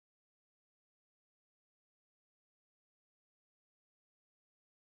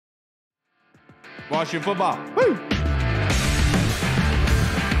Washington football. Woo!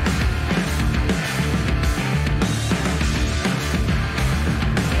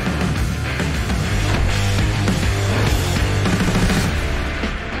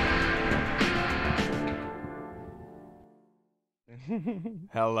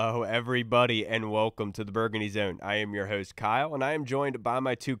 Hello, everybody, and welcome to the Burgundy Zone. I am your host, Kyle, and I am joined by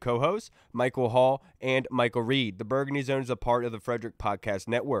my two co-hosts, Michael Hall and Michael Reed. The Burgundy Zone is a part of the Frederick Podcast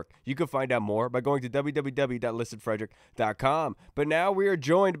Network. You can find out more by going to www.listenfrederick.com. But now we are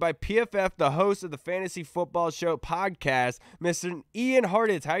joined by PFF, the host of the Fantasy Football Show podcast, Mr. Ian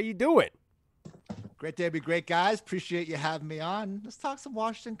Hartitz. How are you doing? Great day to be great, guys. Appreciate you having me on. Let's talk some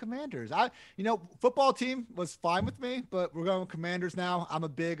Washington Commanders. Football team was fine with me, but we're going with Commanders now. I'm a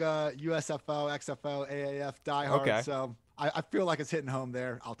big USFO, XFO, AAF diehard, so I feel like it's hitting home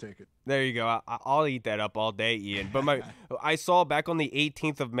there. I'll take it. There you go. I'll eat that up all day, Ian. But I saw back on the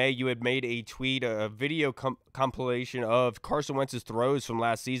 18th of May, you had made a tweet, a video compilation of Carson Wentz's throws from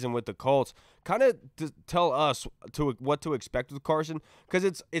last season with the Colts. Kind of to tell us what to expect with Carson,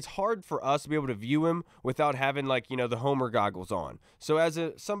 because it's hard for us to be able to view him without having the Homer goggles on. So as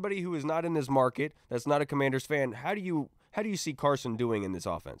somebody who is not in this market, that's not a Commanders fan, how do you see Carson doing in this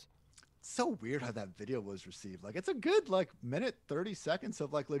offense? So weird how that video was received. It's a good minute 30 seconds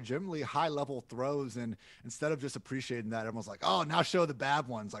of legitimately high level throws, and instead of just appreciating that, everyone's like, oh, now show the bad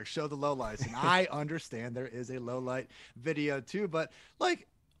ones, show the lowlights. And I understand there is a low light video too, but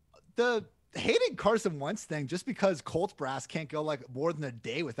the hating Carson Wentz thing, just because Colts brass can't go more than a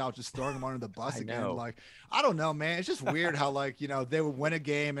day without just throwing him under the bus again. I don't know, man. It's just weird how they would win a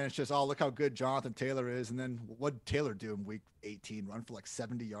game and it's just, oh, look how good Jonathan Taylor is. And then what'd Taylor do in week 18? Run for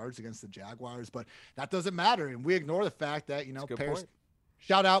 70 yards against the Jaguars. But that doesn't matter. And we ignore the fact that,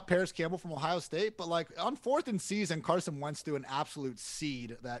 shout out Paris Campbell from Ohio State, but on 4th and season, Carson Wentz threw an absolute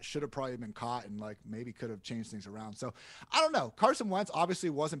seed that should have probably been caught and maybe could have changed things around. So I don't know. Carson Wentz obviously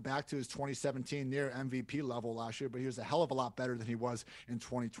wasn't back to his 2017 near MVP level last year, but he was a hell of a lot better than he was in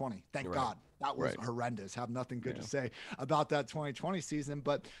 2020. Thank God. That was horrendous. Have nothing good to say about that 2020 season.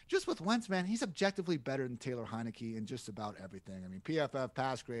 But just with Wentz, man, he's objectively better than Taylor Heineke in just about everything. I mean, PFF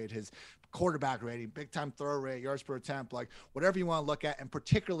pass grade, his quarterback rating, big time throw rate, yards per attempt, whatever you want to look at, and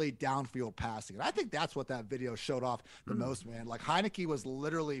particularly downfield passing. And I think that's what that video showed off the most, man. Heineke was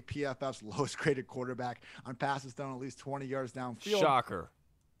literally PFF's lowest graded quarterback on passes thrown at least 20 yards downfield. Shocker.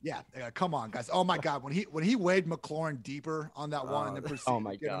 Yeah, come on, guys. Oh my God, when he weighed McLaurin deeper on that one and then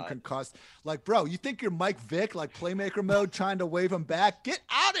proceeded to get him concussed, bro, you think you're Mike Vick, playmaker mode, trying to wave him back? Get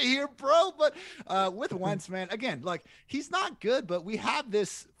out of here, bro. But with Wentz, man, again, he's not good, but we have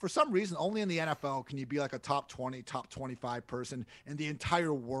this for some reason. Only in the NFL can you be a top 20, top 25 person in the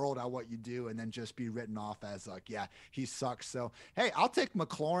entire world at what you do, and then just be written off as he sucks. So hey, I'll take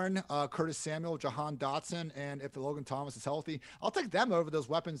McLaurin, Curtis Samuel, Jahan Dotson, and if Logan Thomas is healthy, I'll take them over those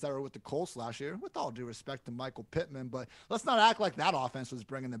weapons that were with the Colts last year, with all due respect to Michael Pittman. But let's not act like that offense was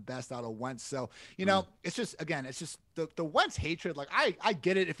bringing the best out of Wentz. So, it's just the Wentz hatred. I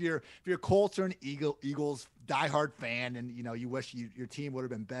get it if you're Colts or an Eagles diehard fan and, you wish your team would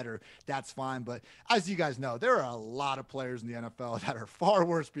have been better, that's fine. But as you guys know, there are a lot of players in the NFL that are far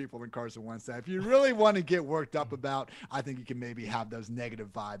worse people than Carson Wentz. That if you really want to get worked up about, I think you can maybe have those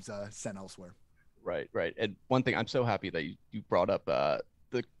negative vibes sent elsewhere. Right. And one thing, I'm so happy that you brought up the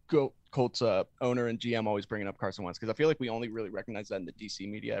Colts owner and GM always bringing up Carson Wentz, because I feel like we only really recognize that in the DC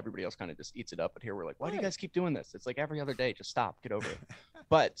media. Everybody else kind of just eats it up. But here we're like, why do you guys keep doing this? It's every other day. Just stop. Get over it.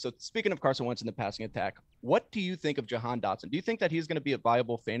 But so speaking of Carson Wentz in the passing attack, what do you think of Jahan Dotson? Do you think that he's going to be a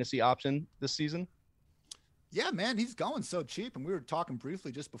viable fantasy option this season? Yeah, man, he's going so cheap. And we were talking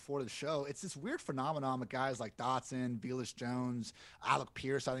briefly just before the show. It's this weird phenomenon with guys like Dotson, Velus Jones, Alec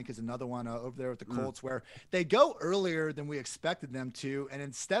Pierce, I think is another one over there with the Colts, where they go earlier than we expected them to. And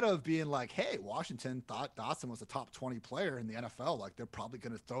instead of being hey, Washington thought Dotson was a top 20 player in the NFL, they're probably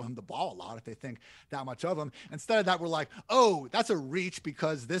going to throw him the ball a lot if they think that much of him. Instead of that, we're like, oh, that's a reach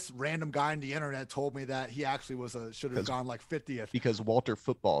because this random guy on the internet told me that he actually should have gone 50th. Because Walter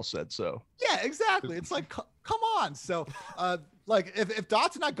Football said so. Yeah, exactly. It's come on. So, if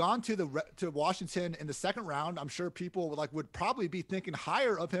Dotson had gone to Washington in the second round, I'm sure people would probably be thinking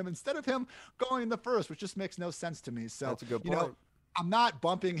higher of him instead of him going in the first, which just makes no sense to me. So that's a good point. I'm not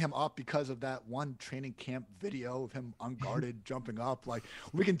bumping him up because of that one training camp video of him unguarded jumping up. Like,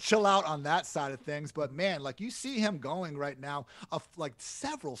 we can chill out on that side of things. But man, like, you see him going right now, like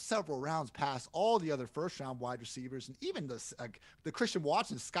several rounds past all the other first round wide receivers, and even the Christian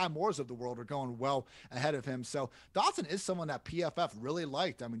Watsons, Sky Moores of the world are going well ahead of him. So Dotson is someone that PFF really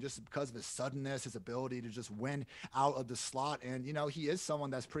liked. I mean, just because of his suddenness, his ability to just win out of the slot, and he is someone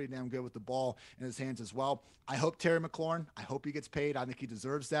that's pretty damn good with the ball in his hands as well. I hope Terry McLaurin, I hope he gets paid. I think he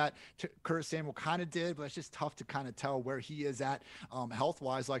deserves that. Curtis Samuel kind of did, but it's just tough to kind of tell where he is at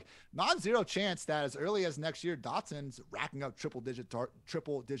health-wise. Like, non-zero chance that as early as next year, Dotson's racking up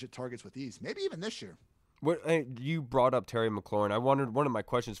triple-digit targets with ease. Maybe even this year. You brought up Terry McLaurin. I wondered, one of my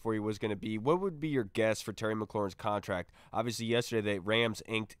questions for you was going to be, what would be your guess for Terry McLaurin's contract? Obviously, yesterday, the Rams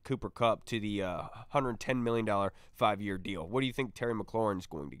inked Cooper Kupp to the $110 million 5-year deal. What do you think Terry McLaurin is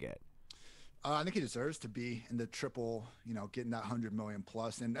going to get? I think he deserves to be in the triple, getting that 100 million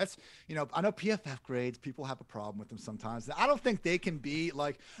plus. And that's, I know PFF grades, people have a problem with them sometimes. I don't think they can be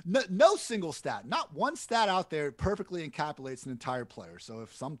like, no single stat, not one stat out there perfectly encapsulates an entire player. So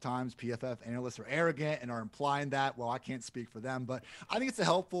if sometimes PFF analysts are arrogant and are implying that, well, I can't speak for them, but I think it's a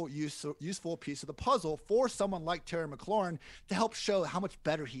helpful, useful piece of the puzzle for someone like Terry McLaurin to help show how much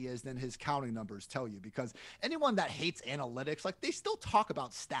better he is than his counting numbers tell you. Because anyone that hates analytics, like, they still talk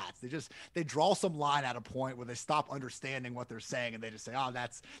about stats. They draw some line at a point where they stop understanding what they're saying and they just say, oh,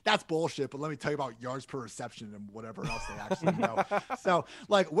 that's bullshit. But let me tell you about yards per reception and whatever else they actually know. So,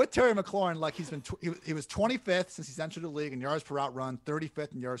 like, with Terry McLaurin, like, he was 25th since he's entered the league in yards per route run,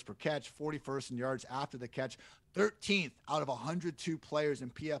 35th in yards per catch, 41st in yards after the catch, 13th out of 102 players in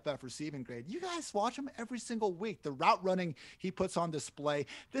PFF receiving grade. You guys watch him every single week. The route running he puts on display,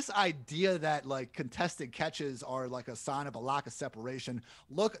 this idea that, like, contested catches are like a sign of a lack of separation.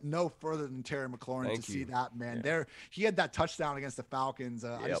 Look no further than Terry McLaurin see that, man. Yeah. There, he had that touchdown against the Falcons.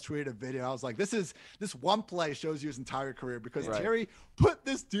 I just tweeted a video. I was like, this one play shows you his entire career, because Terry put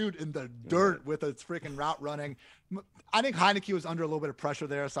this dude in the dirt with a freaking route running. I think Heineke was under a little bit of pressure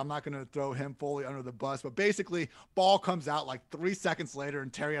there, so I'm not going to throw him fully under the bus. But basically, ball comes out like 3 seconds later,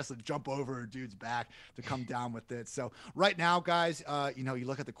 and Terry has to jump over a dude's back to come down with it. So right now, guys, you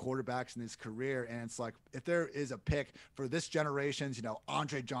look at the quarterbacks in his career, and it's like, if there is a pick for this generation's,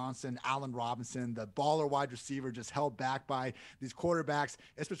 Andre Johnson, Allen Robinson, the baller wide receiver just held back by these quarterbacks,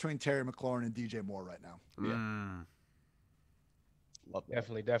 it's between Terry McLaurin and DJ Moore right now. Yeah. Love that.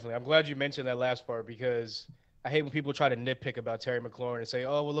 Definitely. I'm glad you mentioned that last part, because I hate when people try to nitpick about Terry McLaurin and say,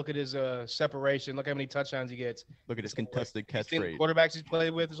 oh, well, look at his separation. Look how many touchdowns he gets. Look at his contested catch rate. Quarterbacks he's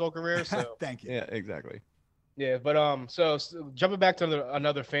played with his whole career. So Thank you. Yeah, exactly. Yeah, but so jumping back to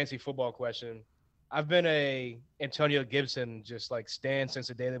another fancy football question. I've been a Antonio Gibson just like stan since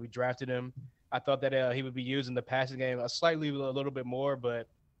the day that we drafted him. I thought that he would be used in the passing game a little bit more, but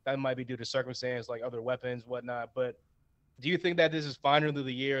that might be due to circumstance, like other weapons, whatnot. But do you think that this is finally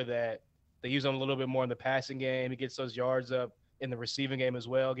the year that they use him a little bit more in the passing game? He gets those yards up in the receiving game as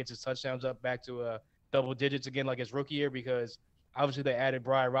well, gets his touchdowns up back to double digits again like his rookie year, because obviously they added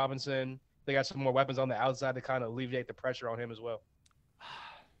Brian Robinson. They got some more weapons on the outside to kind of alleviate the pressure on him as well.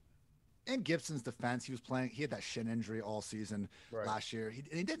 In Gibson's defense, he had that shin injury all season last year.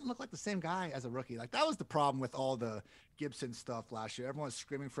 He didn't look like the same guy as a rookie. Like, that was the problem with all the Gibson stuff last year. Everyone was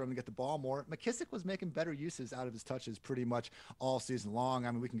screaming for him to get the ball more. McKissick was making better uses out of his touches pretty much all season long.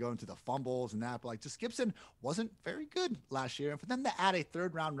 I mean, we can go into the fumbles and that, but like, just Gibson wasn't very good last year. And for them to add a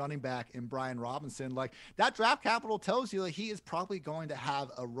third-round running back in Brian Robinson, like, that draft capital tells you that he is probably going to have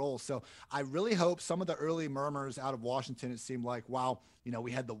a role. So I really hope some of the early murmurs out of Washington, it seemed like, wow,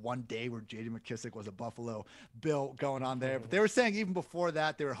 we had the one day where J.D. McKissick was a Buffalo Bill going on there. But they were saying even before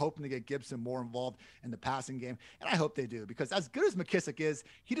that, they were hoping to get Gibson more involved in the passing game. And I hope they do, because as good as McKissick is,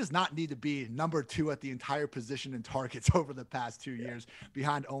 he does not need to be number 2 at the entire position in targets over the past 2 years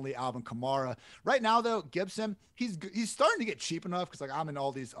behind only Alvin Kamara. Right now, though, Gibson, he's starting to get cheap enough, because like, I'm in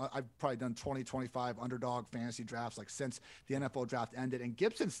all these, I've probably done 20, 25 underdog fantasy drafts like since the NFL draft ended. And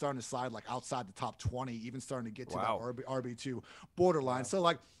Gibson's starting to slide like outside the top 20, even starting to get to that RB2 borderline. So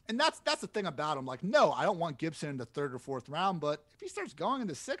like, and that's the thing about him. Like, no, I don't want Gibson in the 3rd or 4th round, but if he starts going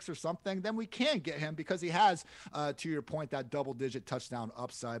into 6 or something, then we can get him, because he has, to your point, that double-digit touchdown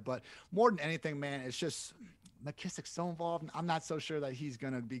upside. But more than anything, man, it's just McKissick's so involved, and I'm not so sure that he's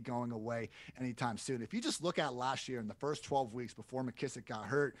going to be going away anytime soon. If you just look at last year in the first 12 weeks before McKissick got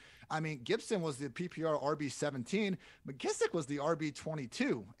hurt, I mean, Gibson was the PPR RB17, McKissick was the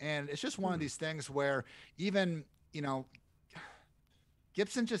RB22, and it's just one of these things where even,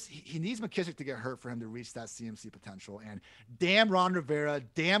 Gibson he needs McKissick to get hurt for him to reach that CMC potential. And damn Ron Rivera,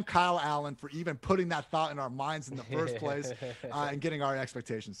 damn Kyle Allen for even putting that thought in our minds in the first place and getting our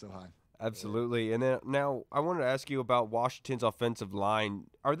expectations so high. Absolutely. And then now I wanted to ask you about Washington's offensive line.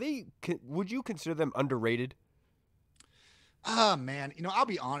 Would you consider them underrated? Oh man, I'll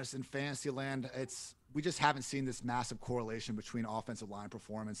be honest, in fantasy land, we just haven't seen this massive correlation between offensive line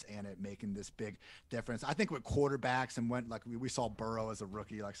performance and it making this big difference. I think with quarterbacks and we saw Burrow as a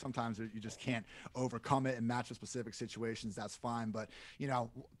rookie, like sometimes you just can't overcome it and match with specific situations. That's fine. But,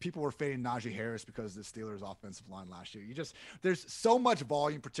 people were fading Najee Harris because of the Steelers offensive line last year. There's so much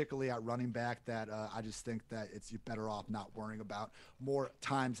volume, particularly at running back, that I just think that you're better off not worrying about more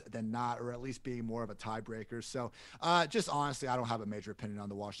times than not, or at least being more of a tiebreaker. So just honestly, I don't have a major opinion on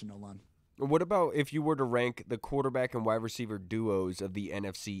the Washington line. What about if you were to rank the quarterback and wide receiver duos of the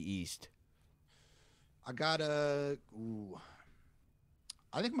NFC East? I think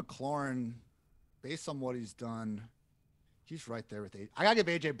McLaurin, based on what he's done, he's right there with I got to give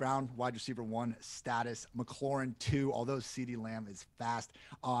A.J. Brown wide receiver 1 status, McLaurin 2, although CeeDee Lamb is fast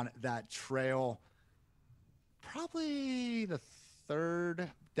on that trail. Probably the 3rd,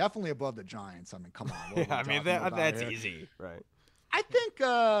 definitely above the Giants. I mean, come on. I mean, that's easy, right? I think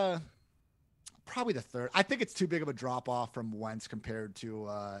probably the 3rd. I think it's too big of a drop off from Wentz compared to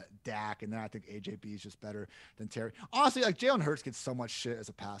Dak, and then I think AJB is just better than Terry. Honestly, like Jalen Hurts gets so much shit as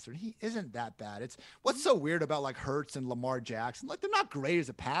a passer, and he isn't that bad. It's what's so weird about like Hurts and Lamar Jackson. Like they're not great as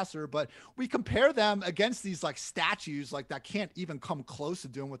a passer, but we compare them against these like statues like that can't even come close to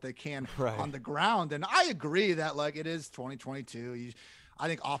doing what they can on the ground. And I agree that like it is 2022. I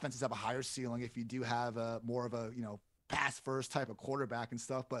think offenses have a higher ceiling if you do have more of a pass first type of quarterback and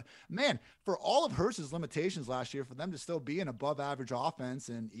stuff. But man, for all of Hurts' limitations last year, for them to still be an above average offense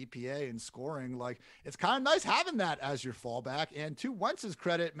and EPA and scoring, like it's kind of nice having that as your fallback. And to Wentz's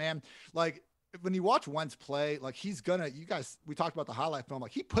credit, man, like when you watch Wentz play, like we talked about the highlight film,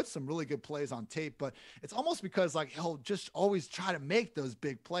 like he puts some really good plays on tape, but it's almost because like he'll just always try to make those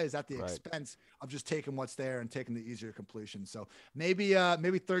big plays at the expense of just taking what's there and taking the easier completion. So maybe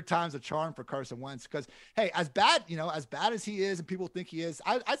 3rd time's a charm for Carson Wentz, because hey, as bad as he is and people think he is,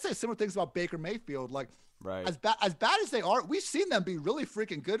 I'd say similar things about Baker Mayfield. Like as bad as they are, we've seen them be really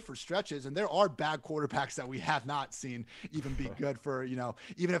freaking good for stretches, and there are bad quarterbacks that we have not seen even be good for, even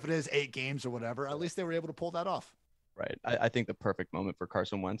if it is 8 games or whatever, at least they were able to pull that off. Right. I think the perfect moment for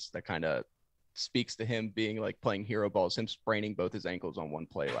Carson Wentz that kind of speaks to him being like playing hero ball is him spraining both his ankles on one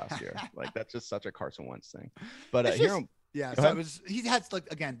play last year. Like that's just such a Carson Wentz thing. But he has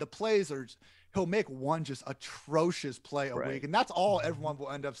like, again, the plays are, he'll make one just atrocious play a week, and that's all everyone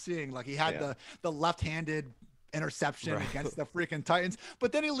will end up seeing. Like he had the left-handed interception against the freaking Titans,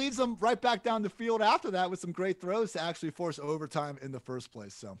 but then he leads them right back down the field after that with some great throws to actually force overtime in the first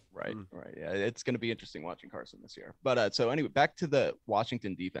place. So yeah, it's going to be interesting watching Carson this year. But so anyway, back to the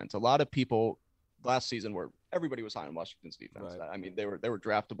Washington defense. A lot of people last season were everybody was high on Washington's defense. I mean, they were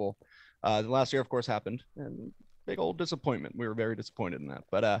draftable. The last year, of course, happened, and big old disappointment. We were very disappointed in that.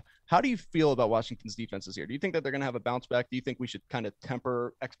 But how do you feel about Washington's defense this year? Do you think that they're going to have a bounce back? Do you think we should kind of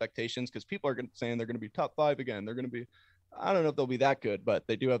temper expectations? Because people are saying they're going to be top 5 again. They're going to be, I don't know if they'll be that good, but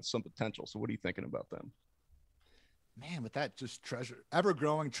they do have some potential. So what are you thinking about them? Man, with that just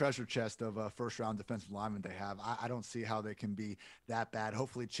ever-growing treasure chest of first-round defensive linemen they have, I don't see how they can be that bad.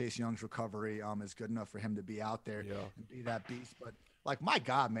 Hopefully Chase Young's recovery is good enough for him to be out there and be that beast. But like, my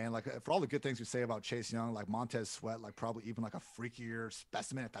God, man, like for all the good things we say about Chase Young, like Montez Sweat, like probably even like a freakier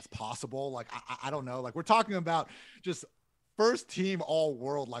specimen, if that's possible. Like, I don't know. Like we're talking about just first team all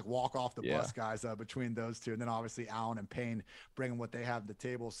world, like walk off the bus guys between those two. And then obviously Allen and Payne bringing what they have to the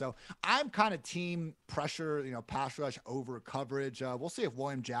table. So I'm kind of team pressure, pass rush over coverage. We'll see if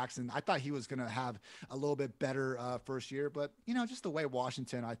William Jackson, I thought he was going to have a little bit better first year, but just the way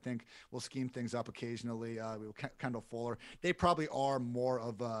Washington, I think, will scheme things up occasionally. Kendall Fuller, they probably are more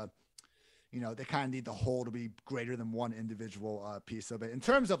of a, they kind of need the whole to be greater than one individual piece of it. In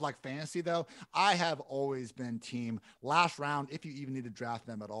terms of like fantasy, though, I have always been team last round, if you even need to draft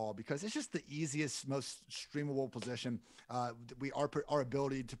them at all, because it's just the easiest, most streamable position. Our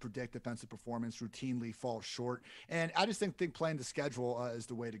ability to predict defensive performance routinely falls short. And I just think playing the schedule is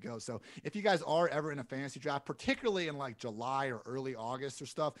the way to go. So if you guys are ever in a fantasy draft, particularly in like July or early August or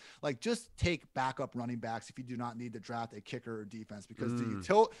stuff, like just take backup running backs if you do not need to draft a kicker or defense, because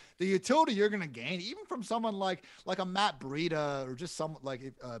the utility you're going to gain, even from someone like a Matt Breida or just someone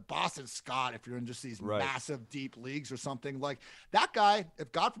like Boston Scott, if you're in just these massive deep leagues or something, like that guy,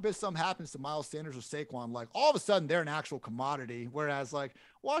 if God forbid something happens to Miles Sanders or Saquon, like all of a sudden they're an actual commodity. Whereas like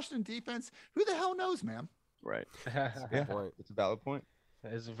Washington defense, who the hell knows, man? Right. It's a valid point.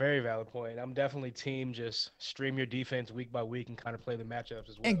 It's a very valid point. I'm definitely team just stream your defense week by week and kind of play the matchups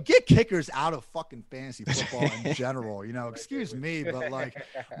as well. And get kickers out of fucking fantasy football in general. You know, excuse me, but like,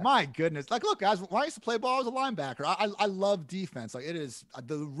 my goodness. Like, look, guys, when I used to play ball as a linebacker, I love defense. Like, it is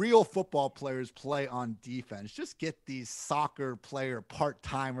the real football players play on defense. Just get these soccer player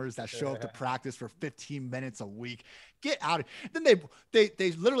part-timers that show up to practice for 15 minutes a week. Get out. Then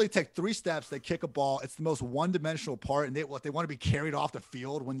they literally take 3 steps. They kick a ball. It's the most one-dimensional part, and they want to be carried off the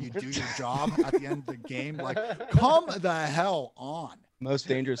field when you do your job at the end of the game. Like, come the hell on. Most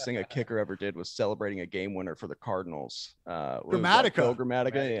dangerous thing a kicker ever did was celebrating a game winner for the Cardinals. Grammatica. Phil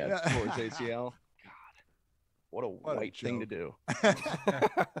Grammatica, yeah, for his ACL. God, what a white thing to do.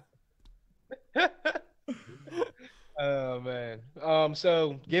 Oh man.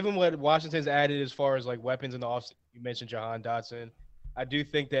 So given what Washington's added as far as like weapons in the offseason, you mentioned Jahan Dotson. I do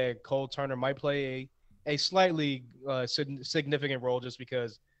think that Cole Turner might play a slightly significant role just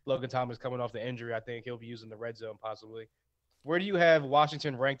because Logan Thomas coming off the injury. I think he'll be using the red zone possibly. Where do you have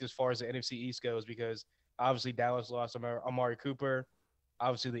Washington ranked as far as the NFC East goes? Because obviously Dallas lost Amari Cooper.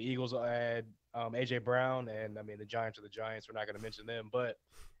 Obviously the Eagles had AJ Brown, and I mean the Giants are the Giants. We're not going to mention them, but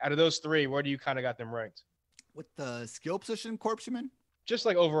out of those 3, where do you kind of got them ranked? With the skill position corps, you mean? Just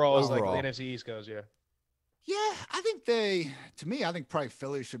like overall, as like the NFC East goes, yeah. Yeah, I think probably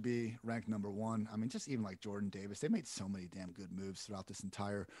Philly should be ranked number 1. I mean, just even like Jordan Davis, they made so many damn good moves throughout this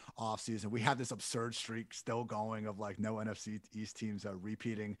entire offseason. We have this absurd streak still going of like no NFC East teams are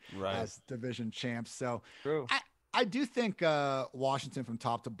repeating as division champs. So True. I do think Washington from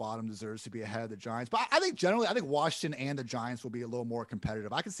top to bottom deserves to be ahead of the Giants, but I think Washington and the Giants will be a little more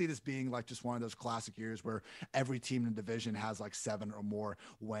competitive. I can see this being like just one of those classic years where every team in the division has like 7 or more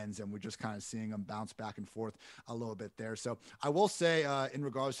wins, and we're just kind of seeing them bounce back and forth a little bit there. So I will say in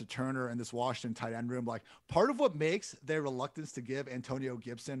regards to Turner and this Washington tight end room, like part of what makes their reluctance to give Antonio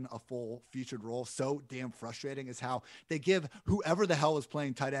Gibson a full featured role so damn frustrating is how they give whoever the hell is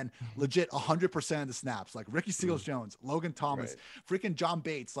playing tight end legit 100% of the snaps. Like Ricky Seals Jones, Logan Thomas, freaking John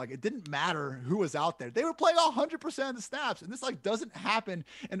Bates. Like, it didn't matter who was out there. They were playing 100% of the snaps. And this like doesn't happen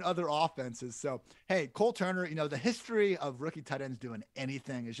in other offenses. So, hey, Cole Turner, you know, the history of rookie tight ends doing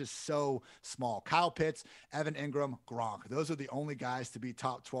anything is just so small. Kyle Pitts, Evan Ingram, Gronk. Those are the only guys to be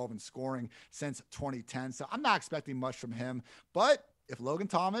top 12 in scoring since 2010. So I'm not expecting much from him. But if Logan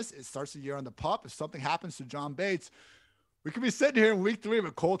Thomas, it starts the year on the pup, if something happens to John Bates, we could be sitting here in week 3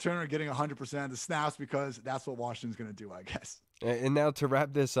 with Cole Turner getting 100% of the snaps because that's what Washington's going to do, I guess. And now to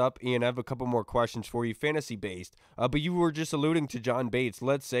wrap this up, Ian, I have a couple more questions for you, fantasy-based. But you were just alluding to John Bates.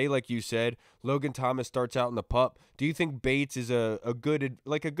 Let's say, like you said, Logan Thomas starts out in the pup. Do you think Bates is a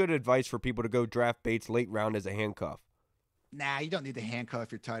good advice for people to go draft Bates late round as a handcuff? Nah, you don't need to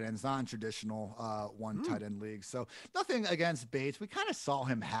handcuff your tight ends, non-traditional one tight end league. So nothing against Bates. We kind of saw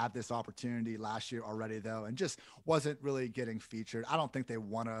him have this opportunity last year already, though, and just wasn't really getting featured. I don't think they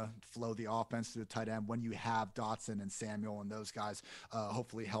want to flow the offense to the tight end when you have Dotson and Samuel and those guys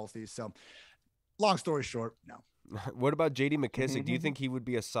hopefully healthy. So long story short, no. What about J.D. McKissick? Do you think he would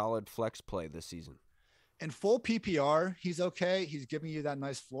be a solid flex play this season? In full PPR, he's okay. He's giving you that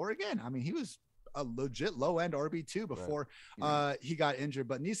nice floor again. I mean, he was a legit low-end RB2 before he got injured,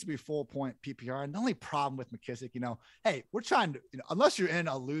 but needs to be full point PPR. And the only problem with McKissick, hey, we're trying to, unless you're in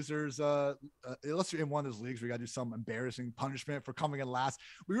a loser's, unless you're in one of those leagues where you got to do some embarrassing punishment for coming in last,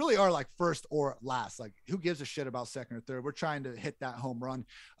 we really are like first or last. Like, who gives a shit about second or third? We're trying to hit that home run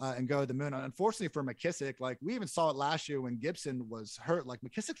and go to the moon. Unfortunately for McKissick, like we even saw it last year when Gibson was hurt. Like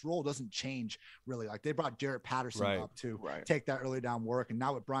Mckissick's role doesn't change really. Like they brought Jarrett Patterson up to take that early down work, and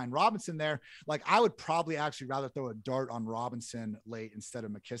now with Brian Robinson there, like I would probably actually rather throw a dart on Robinson late instead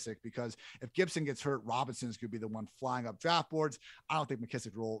of McKissick, because if Gibson gets hurt, Robinson's going to be the one flying up draft boards. I don't think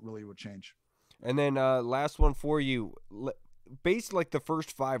McKissick's role really would change. And then last one for you. Based like the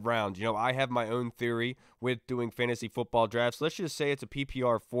first 5 rounds, I have my own theory with doing fantasy football drafts. Let's just say it's a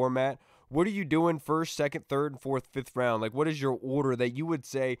PPR format. What are you doing first, second, third, and fourth, fifth round? Like, what is your order that you would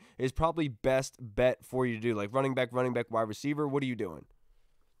say is probably best bet for you to do? Like running back, wide receiver. What are you doing?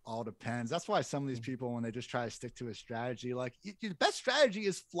 All depends. That's why some of these people, when they just try to stick to a strategy, like the best strategy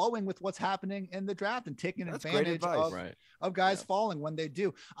is flowing with what's happening in the draft and taking advantage of guys falling when they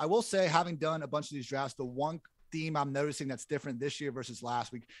do. I will say, having done a bunch of these drafts, the one theme I'm noticing that's different this year versus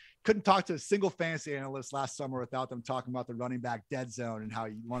last week, couldn't talk to a single fantasy analyst last summer without them talking about the running back dead zone and how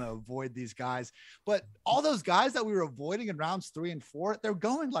you want to avoid these guys. But all those guys that we were avoiding in rounds 3 and 4, they're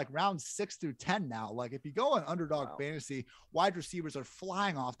going like rounds 6 through 10 now. Like if you go on underdog fantasy, wide receivers are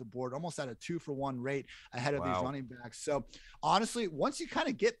flying off the board almost at a 2-for-1 rate ahead of these running backs. So honestly, once you kind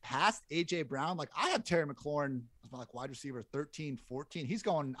of get past AJ Brown, like I have Terry McLaurin like wide receiver 13, 14. He's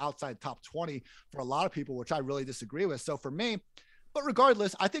going outside top 20 for a lot of people, which I really disagree with. So for me, but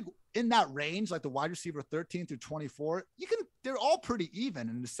regardless, I think in that range, like the wide receiver 13 through 24, they're all pretty even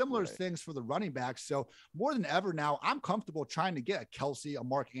and similar things for the running backs. So more than ever now, I'm comfortable trying to get a Kelsey, a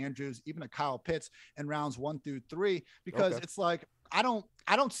Mark Andrews, even a Kyle Pitts in rounds 1 through 3, because it's like, I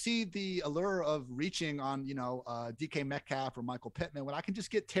don't see the allure of reaching on, DK Metcalf or Michael Pittman when I can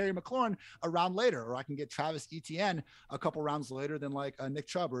just get Terry McLaurin a round later, or I can get Travis Etienne a couple rounds later than like Nick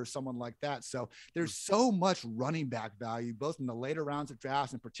Chubb or someone like that. So there's so much running back value, both in the later rounds of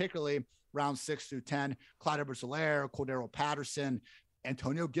drafts and particularly rounds 6 through 10, Clyde Edwards-Helaire, Cordero Patterson,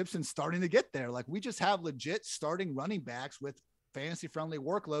 Antonio Gibson starting to get there. Like we just have legit starting running backs with fantasy friendly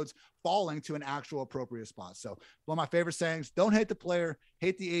workloads falling to an actual appropriate spot. So one of my favorite sayings, don't hate the player,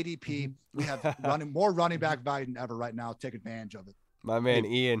 hate the ADP. We have more running back value than ever right now. Take advantage of it. My man,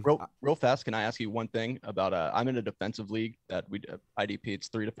 Ian. Real fast, can I ask you one thing about I'm in a defensive league that we IDP. It's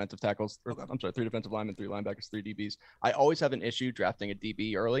 3 defensive tackles. I'm sorry, 3 defensive linemen, 3 linebackers, 3 DBs. I always have an issue drafting a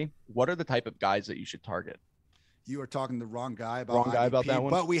DB early. What are the type of guys that you should target? You are talking the wrong guy about IDP, that one.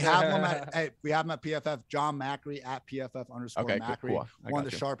 But we have him at PFF. John Macri at PFF_Macri. Cool. One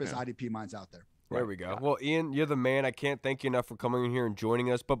of the sharpest IDP minds out there. There we go. Well, Ian, you're the man. I can't thank you enough for coming in here and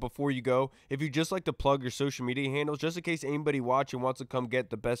joining us. But before you go, if you just like to plug your social media handles, just in case anybody watching wants to come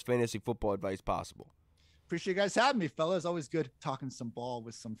get the best fantasy football advice possible. Appreciate you guys having me, fellas. Always good talking some ball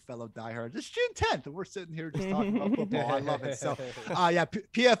with some fellow diehards. It's June 10th, and we're sitting here just talking about football. I love it. So,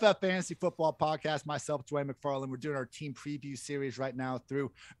 PFF Fantasy Football Podcast, myself, Dwayne McFarland. We're doing our team preview series right now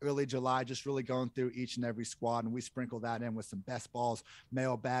through early July, just really going through each and every squad, and we sprinkle that in with some best balls,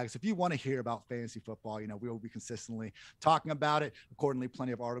 mailbags. If you want to hear about fantasy football, we will be consistently talking about it. Accordingly,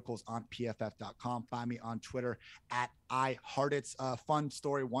 plenty of articles on PFF.com. Find me on Twitter at Hartitz. Fun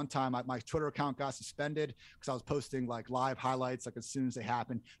story. One time my Twitter account got suspended because I was posting like live highlights like as soon as they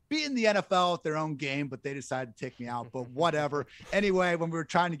happened, beating the NFL at their own game, but they decided to take me out. But whatever. Anyway, when we were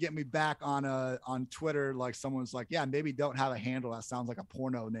trying to get me back on Twitter, like someone's like, yeah, maybe don't have a handle that sounds like a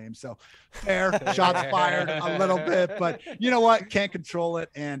porno name. So fair, shots fired a little bit, but you know what? Can't control it.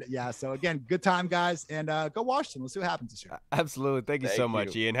 And yeah, so again, good time, guys, and go watch them. We'll see what happens this year. Absolutely. Thank you so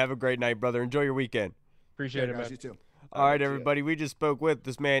much, Ian. Have a great night, brother. Enjoy your weekend. Appreciate it, man. You too. All right, everybody. We just spoke with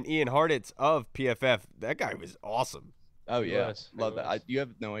this man, Ian Hartitz of PFF. That guy was awesome. Oh, yeah. Love that. You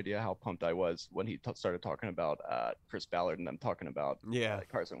have no idea how pumped I was when he started talking about Chris Ballard and them talking about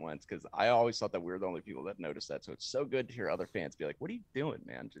Carson Wentz, because I always thought that we were the only people that noticed that. So it's so good to hear other fans be like, what are you doing,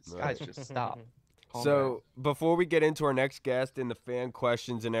 man? Guys, just stop. So before we get into our next guest and the fan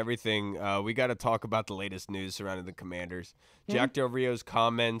questions and everything, we got to talk about the latest news surrounding the Commanders. Jack Del Rio's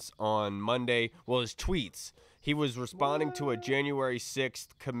comments on Monday, his tweets. He was responding to a January 6th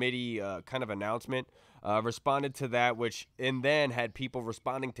committee kind of announcement, responded to that, and then had people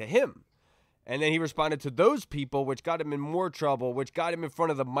responding to him. And then he responded to those people, which got him in more trouble, which got him in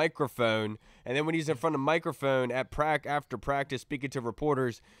front of the microphone. And then when he's in front of the microphone after practice speaking to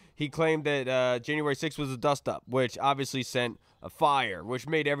reporters, he claimed that January 6th was a dust-up, which obviously sent a fire, which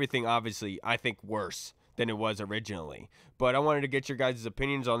made everything obviously, I think, worse than it was originally. But I wanted to get your guys'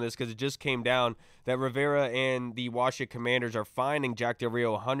 opinions on this because it just came down that Rivera and the Washington Commanders are fining Jack Del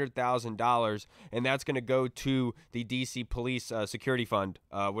Rio $100,000, and that's going to go to the DC Police Security Fund,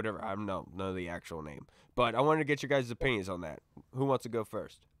 whatever. I don't know the actual name. But I wanted to get your guys' opinions on that. Who wants to go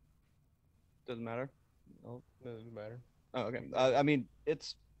first? Doesn't matter. No, doesn't matter. Oh, okay. I mean,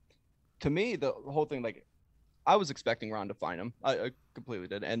 it's, to me, the whole thing, like, I was expecting Ron to fine him. I completely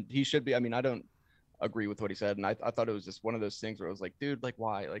did. And he should be. I mean, I don't agree with what he said, and I thought it was just one of those things where I was like, dude, like,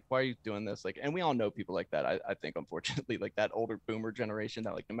 why are you doing this? Like, and we all know people like that. I think, unfortunately, like that older boomer generation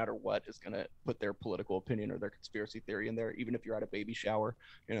that, like, no matter what is gonna put their political opinion or their conspiracy theory in there, even if you're at a baby shower,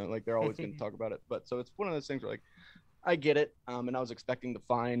 like they're always gonna talk about it. But so it's one of those things where, like, I get it, and I was expecting the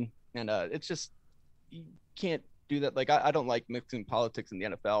fine, and it's just, you can't do that. Like, I don't like mixing politics in the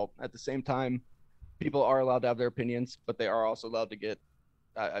NFL. At the same time, people are allowed to have their opinions, but they are also allowed to get,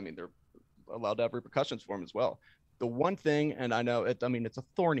 they're allowed to have repercussions for them as well. The one thing, and I know it's a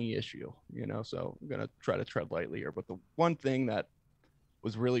thorny issue, so I'm going to try to tread lightly here, but the one thing that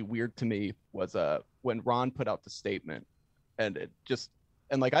was really weird to me was when Ron put out the statement, and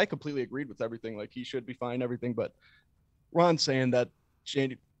I completely agreed with everything, like he should be fine, everything, but Ron saying that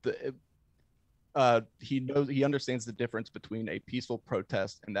he understands the difference between a peaceful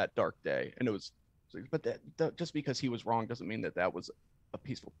protest and that dark day. And it was, but that just because he was wrong doesn't mean that was a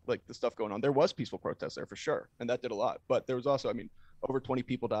peaceful, like the stuff going on. There was peaceful protests there for sure, and that did a lot. But there was also, I mean, over 20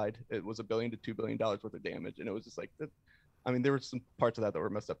 people died. It was $1 billion to $2 billion worth of damage, and it was just like, I mean, there were some parts of that were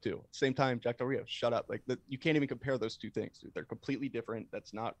messed up too. Same time, Jack Del Rio, shut up. Like you can't even compare those two things. They're completely different.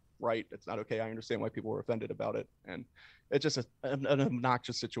 That's not right. That's not okay. I understand why people were offended about it, and it's just an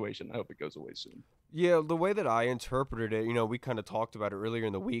obnoxious situation. I hope it goes away soon. Yeah, the way that I interpreted it, we kind of talked about it earlier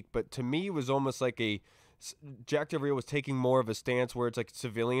in the week, but to me, it was almost like Jack Del Rio was taking more of a stance where it's like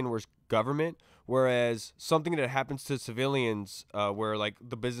civilian versus government, whereas something that happens to civilians where like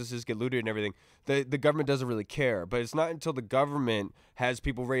the businesses get looted and everything, the government doesn't really care. But it's not until the government has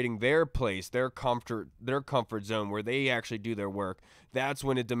people raiding their place, their comfort zone where they actually do their work, that's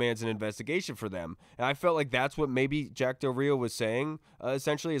when it demands an investigation for them. And I felt like that's what maybe Jack Del Rio was saying,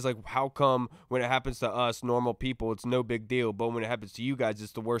 essentially, is like, how come when it happens to us normal people it's no big deal, but when it happens to you guys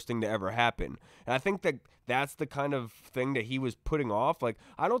it's the worst thing to ever happen. And I think that that's the kind of thing that he was putting off. Like,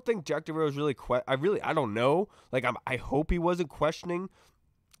 I don't think Jack Del Rio was really I don't know. Like, I hope he wasn't questioning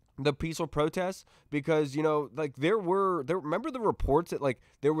the peaceful protests, because like remember the reports that like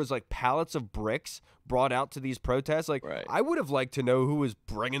there was like pallets of bricks brought out to these protests. Like, right. I would have liked to know who was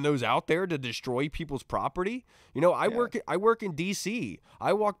bringing those out there to destroy people's property. I work in DC.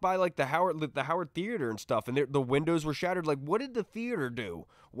 I walked by like the Howard Theater and stuff, and the windows were shattered. Like, what did the theater do?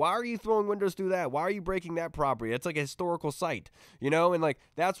 Why are you throwing windows through that? Why are you breaking that property? It's like a historical site, and like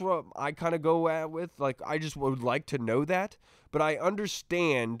that's what I kind of go at with. Like, I just would like to know that. But I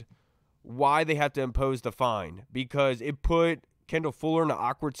understand why they have to impose the fine, because it put Kendall Fuller in an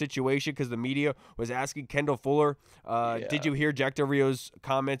awkward situation, because the media was asking Kendall Fuller, did you hear Jack Del Rio's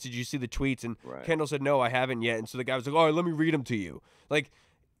comments? Did you see the tweets? And right. Kendall said, no, I haven't yet. And so the guy was like, all right, let me read them to you. Like,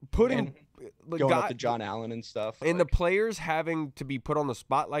 going up to John Allen and stuff. And the players having to be put on the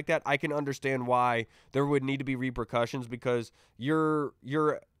spot like that, I can understand why there would need to be repercussions, because you're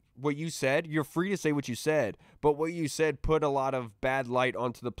what you said, you're free to say what you said, but what you said put a lot of bad light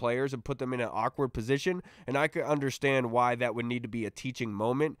onto the players and put them in an awkward position, and I could understand why that would need to be a teaching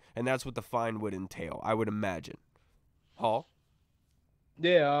moment, and that's what the fine would entail, I would imagine. Hall?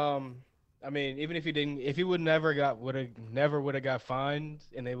 Yeah, I mean, even if he would never would have got fined,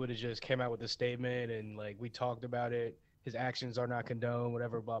 and they would have just came out with a statement and like we talked about it, his actions are not condoned,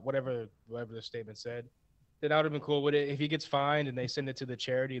 whatever the statement said, then I would have been cool with it. If he gets fined and they send it to the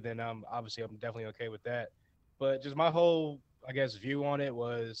charity, then I'm definitely okay with that. But just my whole, I guess, view on it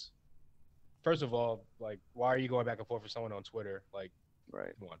was, first of all, like, why are you going back and forth with someone on Twitter? Like, right,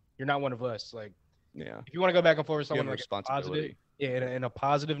 come on, you're not one of us. Like, yeah, if you want to go back and forth with someone, like responsibility, in a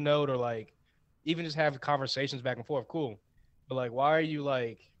positive note, or like even just have conversations back and forth, cool. But like, why are you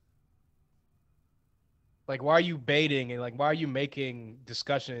why are you baiting, and like why are you making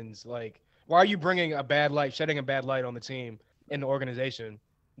discussions, like why are you bringing shedding a bad light on the team and the organization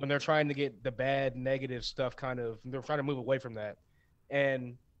when they're trying to get the bad, negative stuff they're trying to move away from that?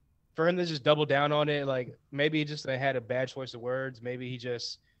 And for him to just double down on it, like maybe he just had a bad choice of words. Maybe he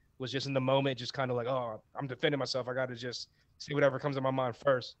just was just in the moment, just kind of like, oh, I'm defending myself. I got to just see whatever comes to my mind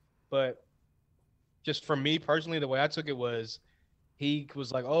first. But just for me personally, the way I took it was he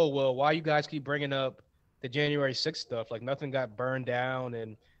was like, oh, well, why you guys keep bringing up the January 6th stuff? Like nothing got burned down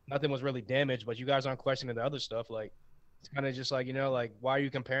and nothing was really damaged, but you guys aren't questioning the other stuff. Like, it's kind of just like, like, why are you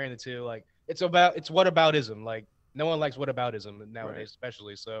comparing the two? Like, it's whataboutism. Like, no one likes whataboutism nowadays, right.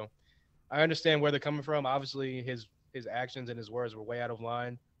 Especially. So I understand where they're coming from. Obviously, his actions and his words were way out of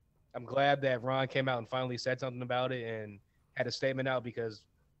line. I'm glad that Ron came out and finally said something about it and had a statement out, because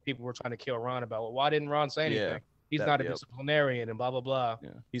people were trying to kill Ron about, well, why didn't Ron say anything? Yeah, he's not a disciplinarian and blah, blah, blah.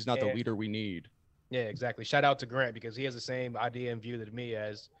 Yeah, he's not the leader we need. Yeah, exactly. Shout out to Grant, because he has the same idea and view to me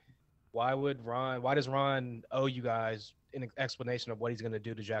as, why does Ron owe you guys an explanation of what he's going to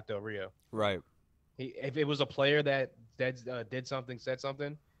do to Jack Del Rio? Right. If it was a player that did something, said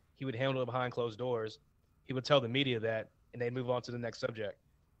something, he would handle it behind closed doors. He would tell the media that, and they'd move on to the next subject.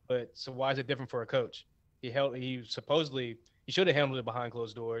 But so why is it different for a coach? He should have handled it behind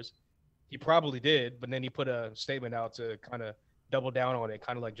closed doors. He probably did, but then he put a statement out to kind of double down on it,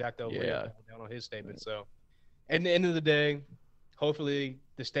 kind of like Jack Del Rio doubled down on his statement. Right. So at the end of the day, hopefully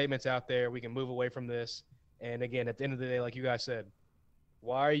the statement's out there. We can move away from this. And again, at the end of the day, like you guys said,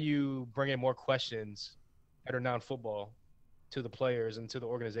 why are you bringing more questions that are non-football to the players and to the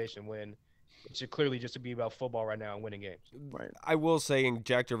organization when it should clearly just to be about football right now and winning games? Right. I will say, in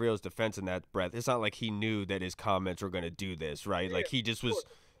Jack Del Rio's defense in that breath, it's not like he knew that his comments were going to do this, right? Yeah, like he just was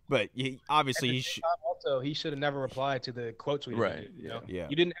 – but obviously he – all Also, he should have never replied to the quote tweet. Right, You know? yeah.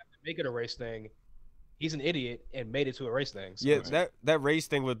 You didn't have to make it a race thing. He's an idiot and made it to a race thing. So. Yeah, that race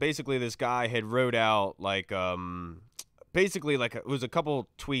thing was basically this guy had wrote out like basically like it was a couple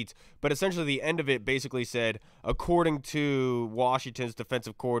tweets, but essentially the end of it basically said, according to Washington's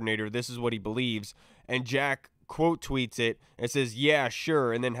defensive coordinator, this is what he believes, and Jack quote tweets it and says, yeah,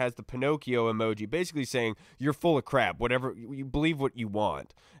 sure, and then has the Pinocchio emoji, basically saying you're full of crap, whatever, you believe what you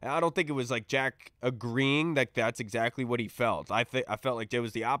want. And I don't think it was like Jack agreeing that that's exactly what he felt. I felt like it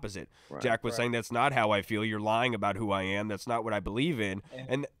was the opposite. Right, Jack was saying that's not how I feel, you're lying about who I am, that's not what I believe in.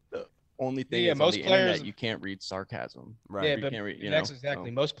 And only thing Yeah, is most on the players- internet, you can't read sarcasm. right. Yeah, You but can't read, that's know, exactly.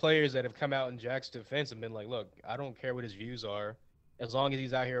 so- Most players that have come out in Jack's defense have been like, look, I don't care what his views are. As long as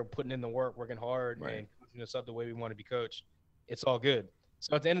he's out here putting in the work, working hard, Right. and coaching us up the way we want to be coached, it's all good.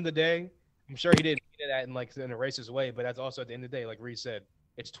 So at the end of the day, I'm sure he didn't mean that in a racist way, but that's also at the end of the day, like Reed said,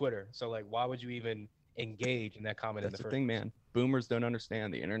 it's Twitter. So like, why would you even engage in that comment That's in the the first thing, man. Boomers don't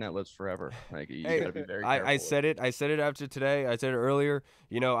understand. The internet lives forever. Like you Hey, gotta be very careful. I said it. I said it after today. I said it earlier.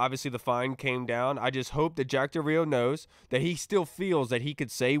 You know, obviously the fine came down. I just hope that Jack Del Rio knows that he still feels that he could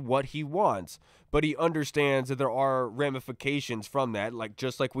say what he wants, but he understands that there are ramifications from that, like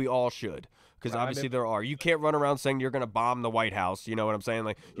just like we all should. Because Right. obviously there are. You can't run around saying you're going to bomb the White House. You know what I'm saying?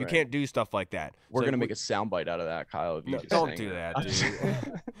 Like you Right. can't do stuff like that. We're So gonna make a soundbite out of that, Kyle. Of you No, just don't saying do it.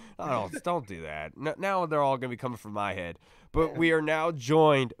 that, dude. Don't do that. Now they're all going to be coming from my head. But we are now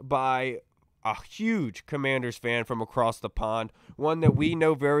joined by a huge Commanders fan from across the pond, one that we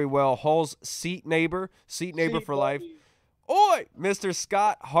know very well, Hall's seat neighbor for life. Oi, Mr.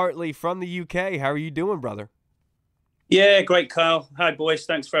 Scott Hartley from the UK. How are you doing, brother? Yeah, great, Kyle. Hi, boys.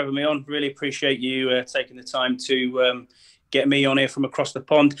 Thanks for having me on. Really appreciate you taking the time to get me on here from across the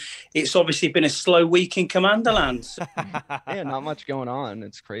pond. It's obviously been a slow week in Commanderland. So Yeah, not much going on.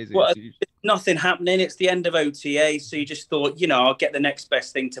 It's crazy. Well, It's- nothing happening. It's the end of OTA, so you just thought, I'll get the next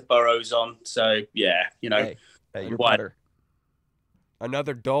best thing to Burrows on. So, yeah, hey, you're What? better.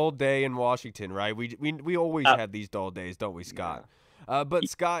 Another dull day in Washington, right? We always have these dull days, don't we, Scott? But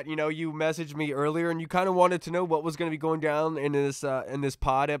Scott, you messaged me earlier, and you kind of wanted to know what was going to be going down in this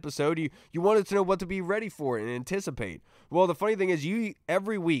pod episode. You wanted to know what to be ready for and anticipate. Well, the funny thing is,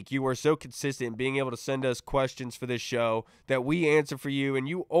 every week you are so consistent in being able to send us questions for this show that we answer for you, and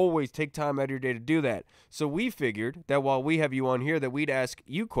you always take time out of your day to do that. So we figured that while we have you on here, that we'd ask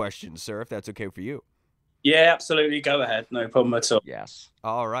you questions, sir, if that's okay for you. Yeah, absolutely. Go ahead. No problem at all. Yes.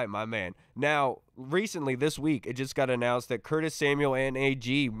 All right, my man. Now, recently this week, it just got announced that Curtis Samuel and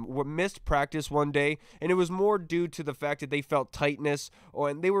AG missed practice one day, and it was more due to the fact that they felt tightness,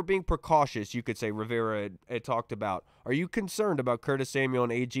 and they were being precautious, you could say, Rivera had talked about. Are you concerned about Curtis Samuel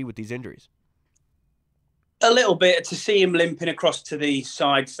and AG with these injuries? A little bit, to see him limping across to the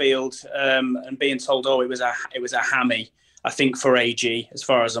side field and being told, it was a hammy, I think, for AG, as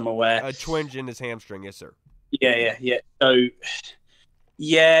far as I'm aware. A twinge in his hamstring, yes, sir. Yeah. So,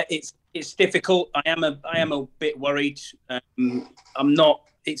 yeah, it's difficult. I am a bit worried. I'm not.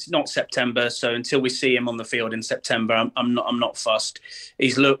 It's not September, so until we see him on the field in September, I'm not fussed.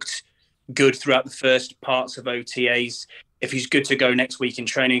 He's looked good throughout the first parts of OTAs. If he's good to go next week in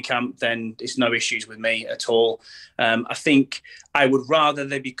training camp, then it's no issues with me at all. I think I would rather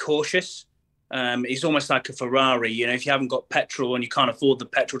they be cautious. He's almost like a Ferrari. If you haven't got petrol and you can't afford the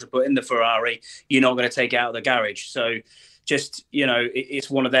petrol to put in the Ferrari, you're not going to take it out of the garage. So just, it's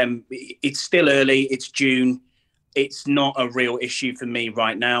one of them. It's still early. It's June. It's not a real issue for me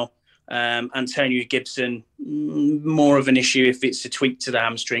right now. Antonio Gibson, more of an issue if it's a tweak to the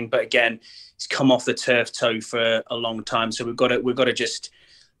hamstring. But again, he's come off the turf toe for a long time. So we've got to just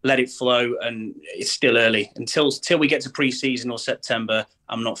let it flow, and it's still early. Until we get to preseason or September,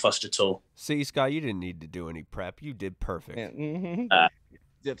 I'm not fussed at all. See, Scott, you didn't need to do any prep. You did perfect. Yeah,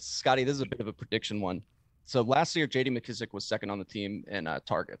 yeah, Scotty, this is a bit of a prediction one. So last year, J.D. McKissick was second on the team in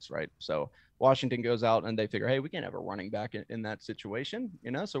targets, right? So Washington goes out and they figure, hey, we can't have a running back in that situation,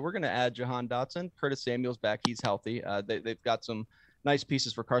 So we're going to add Jahan Dotson. Curtis Samuel's back. He's healthy. They've got some nice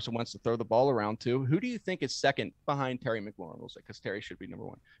pieces for Carson Wentz to throw the ball around to. Who do you think is second behind Terry McLaurin? Because Terry should be number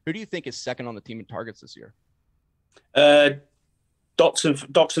one. Who do you think is second on the team in targets this year?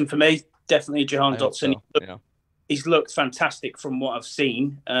 Dotson for me, definitely Jahan Dotson. So, He's looked fantastic from what I've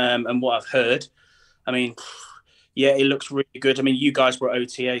seen and what I've heard. I mean, yeah, it looks really good. I mean, you guys were at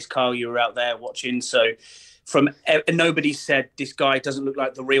OTAs, Carl. You were out there watching. So, nobody said this guy doesn't look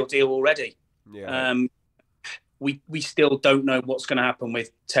like the real deal already. Yeah. We still don't know what's going to happen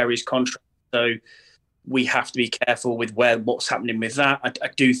with Terry's contract. So we have to be careful with what's happening with that. I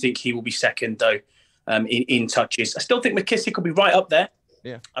do think he will be second, though, in touches. I still think McKissick will be right up there.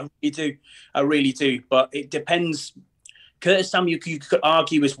 Yeah, I really do. I really do. But it depends. Curtis Samuel, you could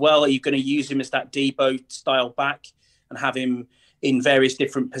argue as well, are you going to use him as that Debo style back and have him in various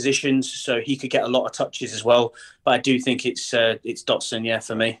different positions so he could get a lot of touches as well? But I do think it's Dotson, yeah,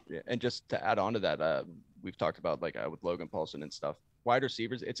 for me. Yeah, and just to add on to that, we've talked about like with Logan Paulson and stuff. Wide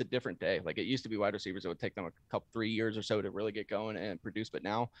receivers, it's a different day. Like it used to be wide receivers, it would take them a couple 3 years or so to really get going and produce. But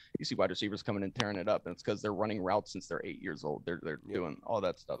now you see wide receivers coming and tearing it up, and it's because they're running routes since they're 8 years old. They're doing all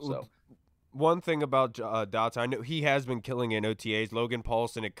that stuff. So one thing about Dotson, I know he has been killing in OTAs. Logan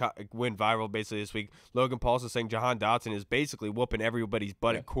Paulson, it went viral basically this week. Logan Paulson saying Jahan Dotson is basically whooping everybody's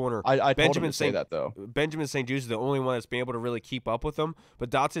butt at corner. I told him to say that though. Benjamin St. Juste is the only one that's been able to really keep up with him,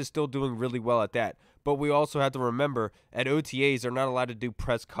 but Dotson is still doing really well at that. But we also have to remember at OTAs they're not allowed to do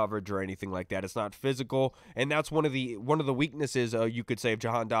press coverage or anything like that. It's not physical, and that's one of the weaknesses you could say of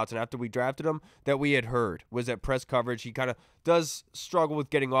Jahan Dotson after we drafted him that we had heard was that press coverage. He kind of does struggle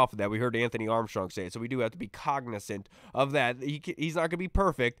with getting off of that. We heard Anthony Armstrong say it, so we do have to be cognizant of that. He's not going to be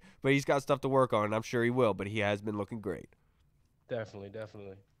perfect, but he's got stuff to work on, and I'm sure he will. But he has been looking great. Definitely.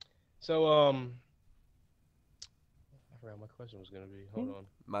 So I forgot my question was going to be. Hold on.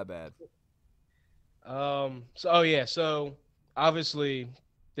 My bad. So obviously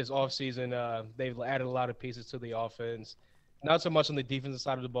this offseason, they've added a lot of pieces to the offense. Not so much on the defensive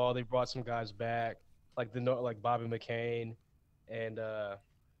side of the ball. They brought some guys back, like Bobby McCain and who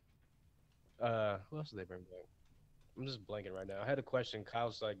else did they bring back? I'm just blanking right now. I had a question.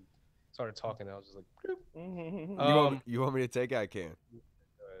 Kyle's like started talking. I was just like, you want me to take it? I can.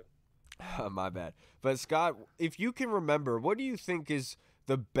 My bad. But Scott, if you can remember, what do you think is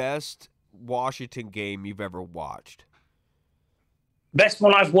the best Washington game you've ever watched? Best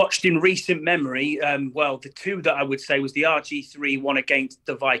one I've watched in recent memory. Well, the two that I would say was the RG3 one against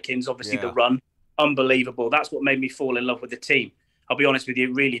the Vikings. Obviously, the run, unbelievable. That's what made me fall in love with the team. I'll be honest with you,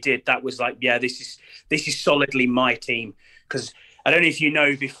 it really did. That was like, yeah, this is solidly my team. Because I don't know if you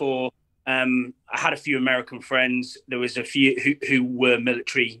know, before I had a few American friends. There was a few who were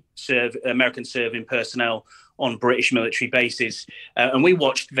American serving personnel on British military bases. And we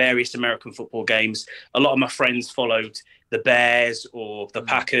watched various American football games. A lot of my friends followed the Bears or the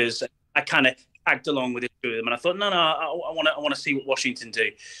Packers. I kind of tagged along with the two of them. And I thought, no, I want to see what Washington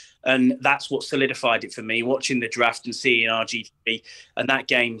do. And that's what solidified it for me, watching the draft and seeing RG3. And that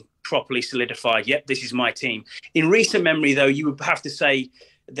game properly solidified, yep, this is my team. In recent memory, though, you would have to say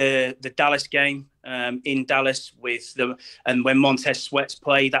the Dallas game in Dallas and when Montez Sweat's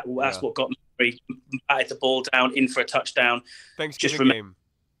played, that's what got me. Batted the ball down in for a touchdown. Thanksgiving game.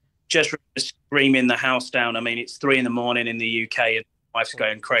 Just screaming the house down. I mean, it's 3 a.m. in the UK, and my wife's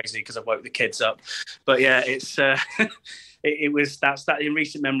going crazy because I woke the kids up. But yeah, it's it was that in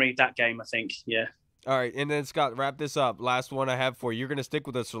recent memory, that game, I think. Yeah. All right, and then Scott, wrap this up. Last one I have for you. You're going to stick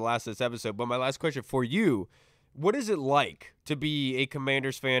with us for the last of this episode, but my last question for you. What is it like to be a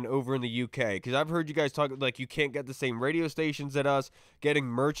Commanders fan over in the UK? Because I've heard you guys talk like you can't get the same radio stations at us. Getting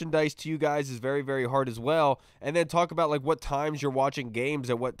merchandise to you guys is very, very hard as well. And then talk about like what times you're watching games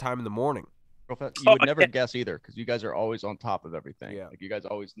at what time in the morning. You would never guess either because you guys are always on top of everything. Yeah. Like you guys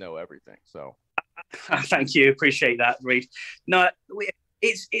always know everything. So thank you. Appreciate that, Reed. No, we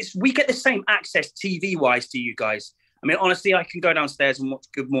get the same access TV wise to you guys. I mean, honestly, I can go downstairs and watch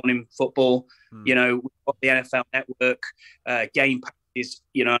Good Morning Football. You know, we've got the NFL Network, Game Pass is,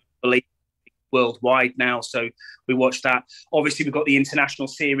 I believe, worldwide now. So we watch that. Obviously, we've got the international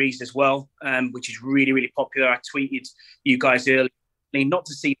series as well, which is really, really popular. I tweeted you guys earlier, not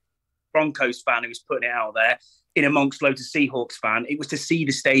to see Broncos fan who was putting it out there in amongst loads of Seahawks fan. It was to see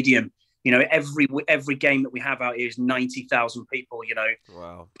the stadium. Every game that we have out here is 90,000 people,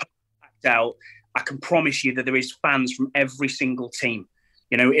 Wow. packed out. I can promise you that there is fans from every single team,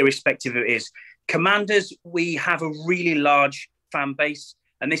 irrespective of it is. Commanders, we have a really large fan base.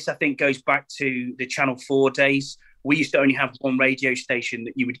 And this, I think, goes back to the Channel 4 days. We used to only have one radio station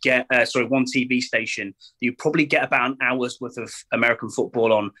that you would get, one TV station. You'd probably get about an hour's worth of American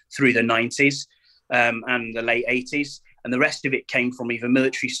football on through the 90s and the late 80s. And the rest of it came from either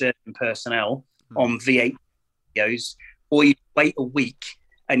military serving personnel on V8 videos, or you'd wait a week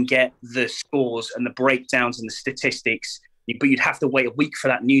and get the scores and the breakdowns and the statistics, but you'd have to wait a week for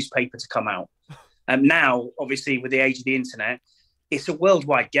that newspaper to come out. Now, obviously, with the age of the internet, it's a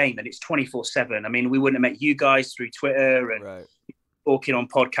worldwide game and it's 24/7. I mean, we wouldn't have met you guys through Twitter and talking on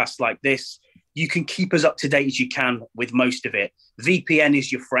podcasts like this. You can keep as up to date as you can with most of it. VPN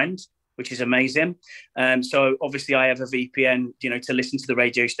is your friend, which is amazing. So obviously I have a VPN, to listen to the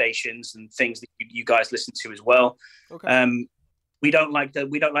radio stations and things that you guys listen to as well. Okay. we don't like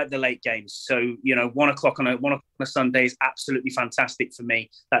the late games. So 1 o'clock on a Sunday is absolutely fantastic for me.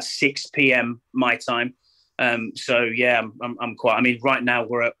 That's 6 p.m. my time. So yeah, I'm quite. I mean, right now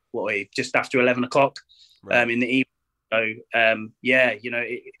we're at just after 11 o'clock in the evening. So yeah,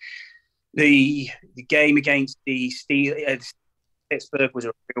 the game against the Steelers, Pittsburgh was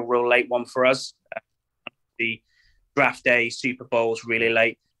a real late one for us. The draft day Super Bowl's really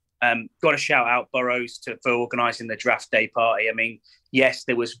late. Got to shout out Burrows for organising the draft day party. I mean, yes,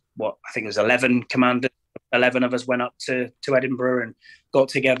 there was I think it was 11 commanders. 11 of us went up to Edinburgh and got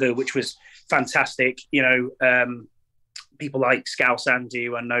together, which was fantastic. People like Scouse Andy,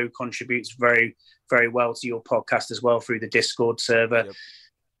 who I know contributes very, very well to your podcast as well through the Discord server.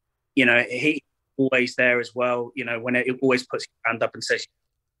 Yep. He always there as well. When it always puts his hand up and says,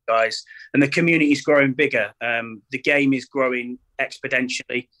 guys, and the community is growing bigger. The game is growing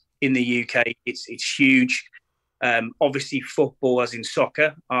exponentially in the UK. It's huge. Obviously, football, as in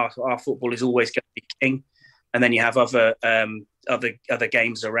soccer, our football is always going to be king. And then you have other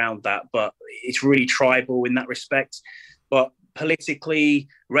games around that, but it's really tribal in that respect. But politically,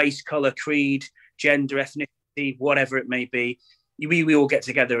 race, color, creed, gender, ethnicity, whatever it may be, we all get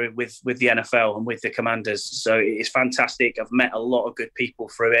together with the NFL and with the Commanders. So it's fantastic. I've met a lot of good people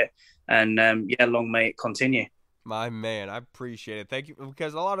through it, and long may it continue. My man, I appreciate it. Thank you,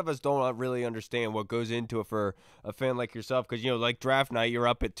 because a lot of us don't really understand what goes into it for a fan like yourself. Because like draft night, you're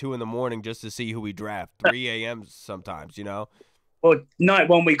up at 2 a.m. just to see who we draft. 3 a.m. sometimes, Well, night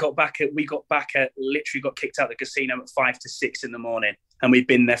one we got back at literally got kicked out of the casino at 5 to 6 in the morning, and we've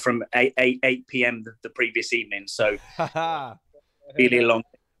been there from 8 p.m. the previous evening. So really long.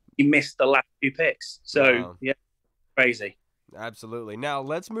 You missed the last 2 picks. So yeah, crazy. Absolutely. Now,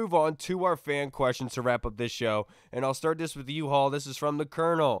 let's move on to our fan questions to wrap up this show. And I'll start this with you, Hall. This is from the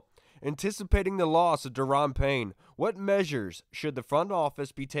Colonel. Anticipating the loss of Daron Payne, what measures should the front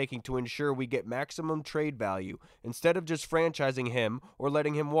office be taking to ensure we get maximum trade value instead of just franchising him or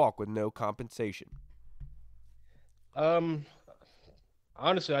letting him walk with no compensation? Honestly,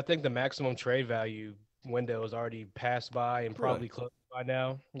 I think the maximum trade value window is already passed by and probably close by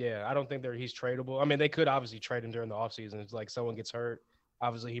now. Yeah, I don't think he's tradable. I mean, they could obviously trade him during the offseason. It's like someone gets hurt.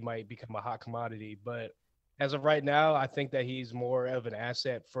 Obviously, he might become a hot commodity. But as of right now, I think that he's more of an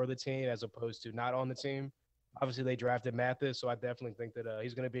asset for the team as opposed to not on the team. Obviously, they drafted Mathis, so I definitely think that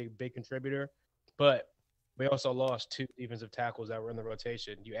he's going to be a big contributor. But we also lost 2 defensive tackles that were in the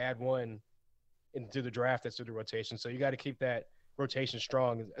rotation. You add one into the draft that's through the rotation. So you got to keep that rotation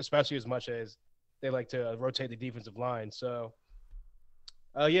strong, especially as much as they like to rotate the defensive line. So,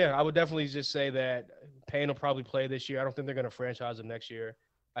 I would definitely just say that Payne will probably play this year. I don't think they're going to franchise him next year.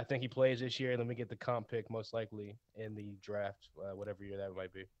 I think he plays this year, and then we get the comp pick most likely in the draft, whatever year that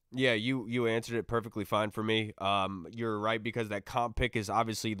might be. Yeah, you answered it perfectly fine for me. You're right, because that comp pick is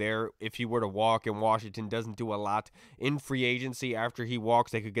obviously there. If he were to walk and Washington doesn't do a lot in free agency after he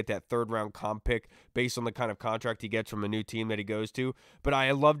walks, they could get that 3rd-round comp pick based on the kind of contract he gets from a new team that he goes to. But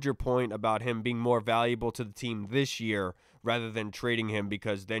I loved your point about him being more valuable to the team this year rather than trading him,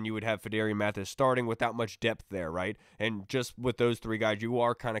 because then you would have Federi Mathis starting without much depth there, right? And just with those 3 guys, you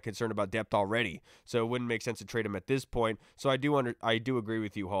are kind of concerned about depth already. So it wouldn't make sense to trade him at this point. So I do agree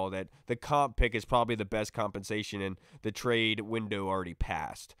with you, Hall, that the comp pick is probably the best compensation, and the trade window already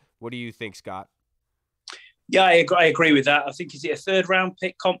passed. What do you think, Scott? Yeah, I agree with that. I think, is it a 3rd-round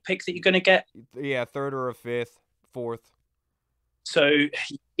comp pick that you're going to get? Yeah, 3rd or a 5th, 4th. So,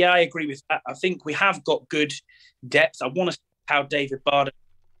 yeah, I agree with that. I think we have got good depth. I want to see how David Barden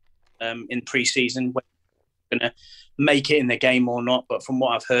in preseason, whether he's going to make it in the game or not. But from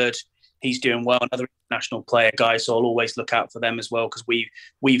what I've heard, he's doing well. Another international player, guys, so I'll always look out for them as well, because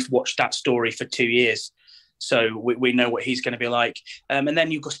we've watched that story for 2 years. So we know what he's going to be like. And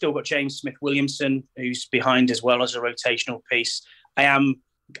then you've still got James Smith-Williamson, who's behind as well as a rotational piece. I am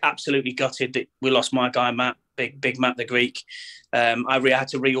absolutely gutted that we lost my guy, Matt. Big Matt the Greek. I had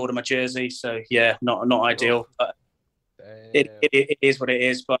to reorder my jersey, so yeah, not ideal. But it is what it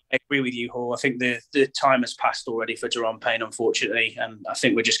is. But I agree with you, Hall. I think the time has passed already for Daron Payne, unfortunately, and I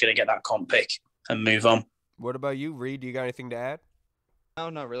think we're just going to get that comp pick and move on. What about you, Reed? Do you got anything to add? No,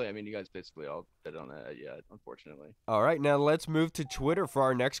 not really. I mean, you guys basically all hit on that. Yeah, unfortunately. All right, now let's move to Twitter for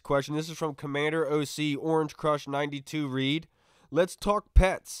our next question. This is from Commander OC Orange Crush 92. Reed, let's talk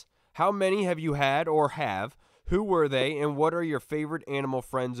pets. How many have you had or have? Who were they, and what are your favorite animal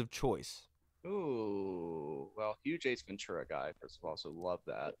friends of choice? Ooh, well, huge Ace Ventura guy, first of all, so love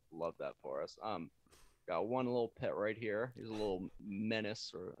that for us. Got one little pet right here. He's a little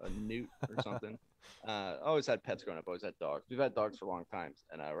menace or a newt or something. Always had pets growing up, always had dogs. We've had dogs for a long time,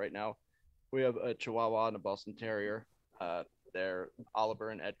 and right now we have a Chihuahua and a Boston Terrier. They're Oliver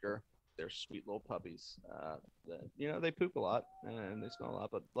and Edgar. They're sweet little puppies. They poop a lot and they smell a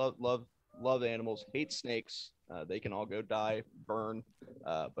lot, but love animals. Hate snakes. They can all go die, burn.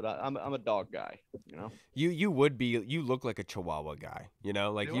 But I'm a dog guy. You would be. You look like a Chihuahua guy.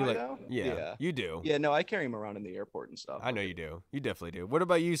 Like Do you I like. though? Yeah, you do. Yeah, no, I carry him around in the airport and stuff. I know you do. You definitely do. What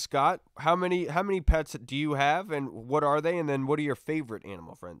about you, Scott? How many pets do you have, and what are they? And then what are your favorite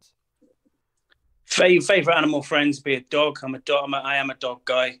animal friends? Favorite animal friends be a dog. I am a dog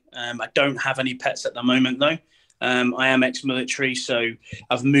guy. I don't have any pets at the moment though. I am ex-military, so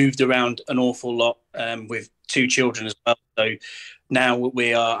I've moved around an awful lot with 2 children as well. So now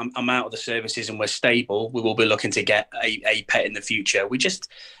I'm out of the services and we're stable. We will be looking to get a pet in the future. We just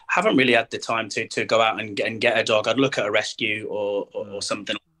haven't really had the time to go out and get a dog. I'd look at a rescue or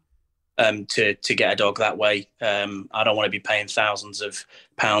something to get a dog that way. I don't want to be paying thousands of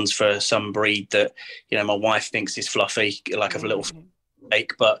pounds for some breed that my wife thinks is fluffy, like a little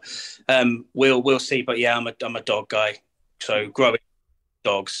fake. But we'll see. But yeah, I'm a dog guy. So growing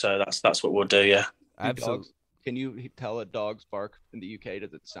dogs. So that's what we'll do. Yeah. Absolutely. Can you tell a dog's bark in the UK?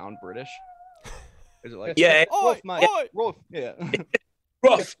 Does it sound British? Is it like yeah? Rolf, mate. Rolf, yeah.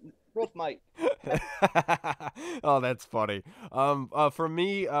 Rough. Rolf, mate. Oh, that's funny. For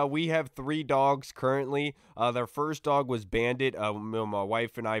me, we have 3 dogs currently. Their first dog was Bandit. When my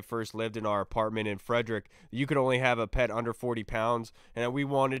wife and I first lived in our apartment in Frederick, you could only have a pet under 40 pounds, and we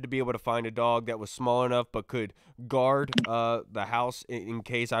wanted to be able to find a dog that was small enough but could guard the house in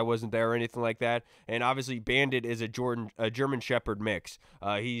case I wasn't there or anything like that. And obviously, Bandit is a German Shepherd mix.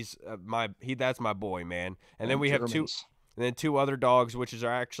 That's my boy, man. And then we have 2. And then 2 other dogs, which are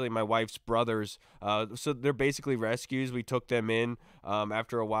actually my wife's brothers. So they're basically rescues. We took them in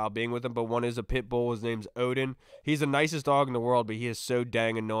after a while being with them. But one is a pit bull. His name's Odin. He's the nicest dog in the world, but he is so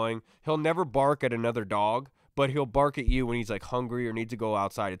dang annoying. He'll never bark at another dog, but he'll bark at you when he's like hungry or needs to go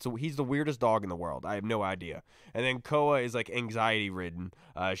outside. So he's the weirdest dog in the world. I have no idea. And then Koa is like anxiety ridden.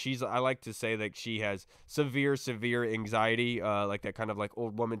 I like to say that she has severe anxiety, like that kind of like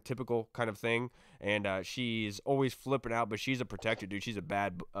old woman typical kind of thing. And she's always flipping out, but she's a protector, dude. She's a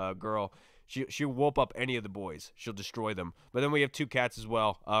bad girl. She'll whoop up any of the boys. She'll destroy them. But then we have 2 cats as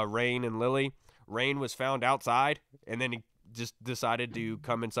well, Rain and Lily. Rain was found outside, and then he just decided to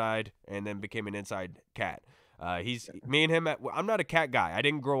come inside and then became an inside cat. Me and him. I'm not a cat guy. I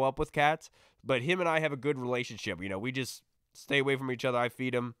didn't grow up with cats, but him and I have a good relationship. We just stay away from each other. I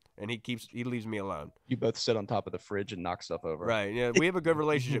feed him, and he leaves me alone. You both sit on top of the fridge and knock stuff over. Right. Yeah. We have a good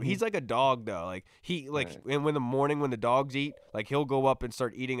relationship. He's like a dog though. And in the morning when the dogs eat, like he'll go up and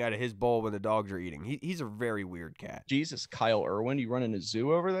start eating out of his bowl when the dogs are eating. He's a very weird cat. Jesus, Kyle Irwin, you running a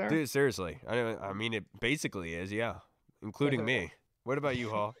zoo over there? Dude, seriously. I mean, it basically is. Yeah, including me. What about you,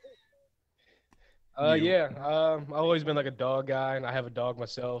 Hall? Yeah. I've always been like a dog guy, and I have a dog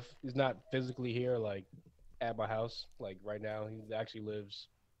myself. He's not physically here, like at my house. Like right now, he actually lives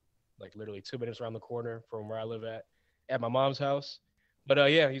like literally 2 minutes around the corner from where I live at my mom's house.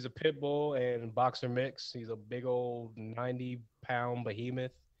 But yeah, he's a pit bull and boxer mix. He's a big old 90-pound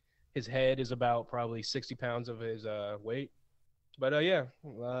behemoth. His head is about probably 60 pounds of his weight. But yeah,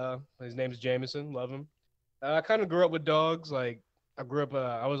 his name is Jameson. Love him. I kind of grew up with dogs. Like I grew up.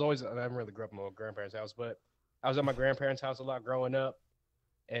 I didn't really grow up in my grandparents' house, but I was at my grandparents' house a lot growing up,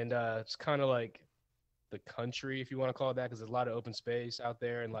 and it's kind of like the country, if you want to call it that, because there's a lot of open space out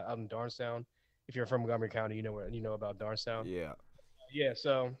there and like out in Darnestown. If you're from Montgomery County, you know about Darnestown. Yeah. Yeah.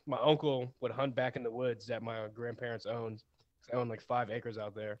 So my uncle would hunt back in the woods that my grandparents owned. I owned like 5 acres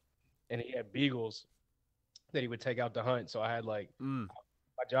out there, and he had beagles that he would take out to hunt. So I had like my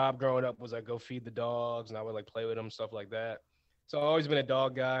job growing up was I go feed the dogs, and I would like play with them, stuff like that. So I've always been a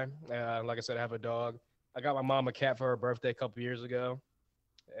dog guy. Like I said, I have a dog. I got my mom a cat for her birthday a couple years ago.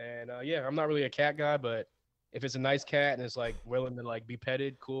 And yeah, I'm not really a cat guy, but if it's a nice cat and it's like willing to like be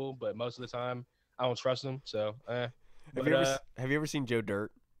petted, cool. But most of the time, I don't trust them. So, have you ever seen Joe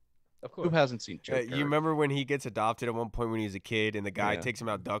Dirt? Of course. Who hasn't seen Joe Dirt? You remember when he gets adopted at one point when he was a kid, and the guy takes him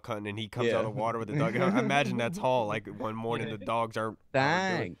out duck hunting, and he comes out of the water with the dog. I imagine that's Hall. Like one morning, the dogs aren't.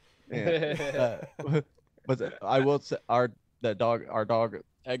 Dang. But I will say our dog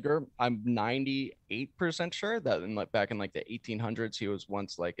Edgar, I'm 98% sure that back in like the 1800s, he was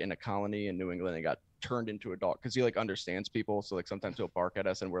once like in a colony in New England and got turned into a dog because he like understands people. So like sometimes he'll bark at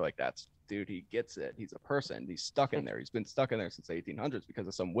us and we're like, that's dude, he gets it. He's a person. He's stuck in there. He's been stuck in there since the 1800s because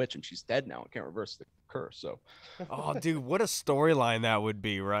of some witch, and she's dead now and can't reverse the curse. So, oh, dude, what a storyline that would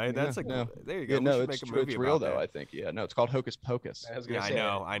be, right? That's like, there you go. No, it's real though. I think, no, it's called Hocus Pocus.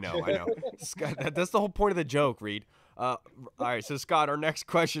 I know. Scott, that's the whole point of the joke, Reed. All right, so Scott, our next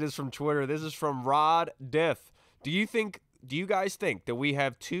question is from Twitter. This is from Rod Diff. Do you think do you guys think that we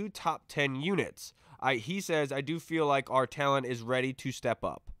have 2 top 10 units? He says, I do feel like our talent is ready to step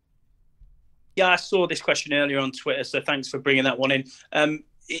up. Yeah, I saw this question earlier on Twitter, so thanks for bringing that one in.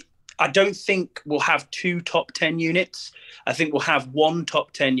 I don't think we'll have 2 top 10 units. I think we'll have 1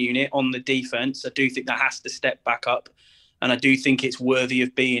 top 10 unit on the defense. I do think that has to step back up, and I do think it's worthy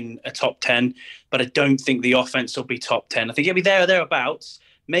of being a top 10, but I don't think the offense will be top 10. I think it'll be there or thereabouts.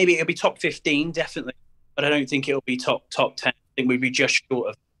 Maybe it'll be top 15, definitely, but I don't think it'll be top 10. I think we'd be just short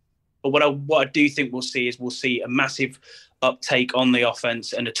of. But what I do think we'll see a massive uptake on the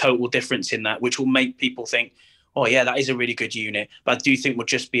offense and a total difference in that, which will make people think, oh yeah, that is a really good unit. But I do think we'll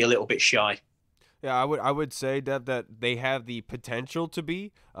just be a little bit shy. Yeah, I would say that they have the potential to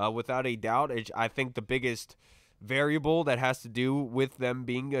be, without a doubt. I think the biggest variable that has to do with them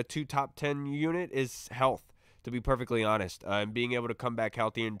being a 2 top 10 unit is health, to be perfectly honest, and being able to come back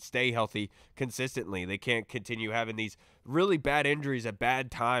healthy and stay healthy consistently. They can't continue having these really bad injuries at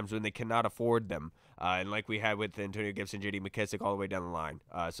bad times when they cannot afford them. And like we had with Antonio Gibson, J.D. McKissic, all the way down the line.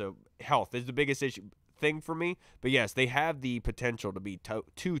 So health is the biggest thing for me. But yes, they have the potential to be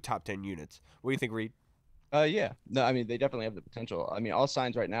 2 top 10 units. What do you think, Reed? Yeah. No, I mean, they definitely have the potential. I mean, all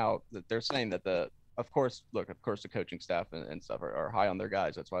signs right now that they're saying that of course, the coaching staff and stuff are high on their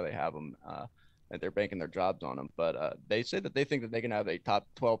guys. That's why they have them. And they're banking their jobs on them. But they say that they think that they can have a top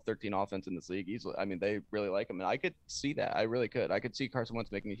 12, 13 offense in this league easily. I mean, they really like them. And I could see that. I really could. I could see Carson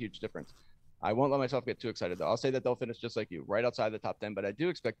Wentz making a huge difference. I won't let myself get too excited, though. I'll say that they'll finish just like you, right outside the top 10. But I do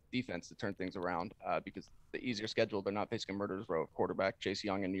expect defense to turn things around because the easier schedule, they're not facing a murderer's row of quarterback. Chase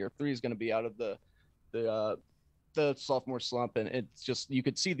Young in year 3 is going to be out of the sophomore slump. And it's just, you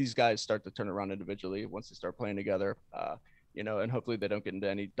could see these guys start to turn around individually once they start playing together. And hopefully they don't get into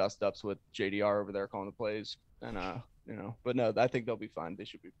any dust ups with JDR over there calling the plays. And, but no, I think they'll be fine. They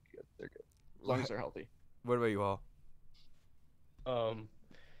should be good. They're good as long as they're healthy. What about you all?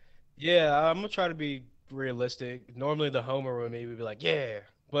 Yeah, I'm going to try to be realistic. Normally the homer with me would be like, yeah,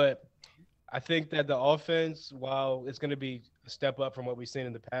 but I think that the offense, while it's going to be a step up from what we've seen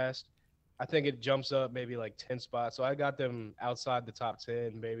in the past, I think it jumps up maybe like 10 spots. So I got them outside the top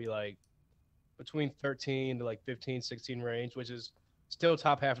 10, maybe like between 13 to like 15, 16 range, which is still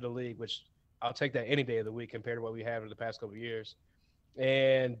top half of the league, which I'll take that any day of the week compared to what we have in the past couple of years.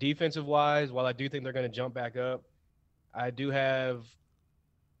 And defensive wise, while I do think they're going to jump back up, I do have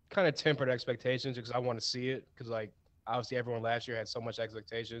kind of tempered expectations because I want to see it because like obviously everyone last year had so much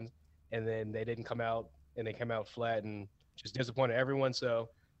expectations and then they didn't come out and they came out flat and just disappointed everyone. So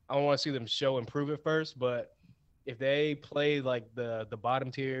I want to see them show improvement first, but if they play like the bottom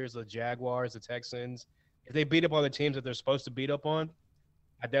tiers, the Jaguars, the Texans, if they beat up on the teams that they're supposed to beat up on,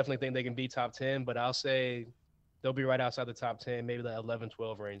 I definitely think they can be top 10, but I'll say they'll be right outside the top 10, maybe the 11,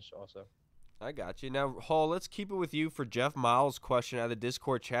 12 range also. I got you. Now, Hall, let's keep it with you for Jeff Miles' question out of the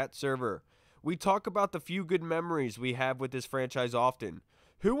Discord chat server. We talk about the few good memories we have with this franchise often.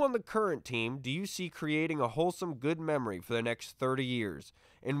 Who on the current team do you see creating a wholesome good memory for the next 30 years?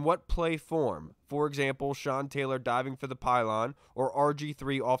 In what play form? For example, Sean Taylor diving for the pylon or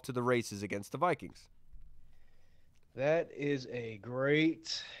RG3 off to the races against the Vikings? That is a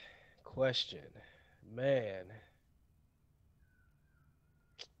great question. Man.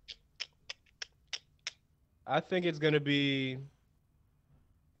 I think it's going to be,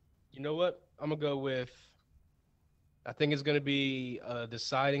 you know what? I'm going to go with, I think it's going to be a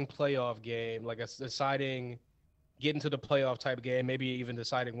deciding playoff game, like a deciding get into the playoff type game, maybe even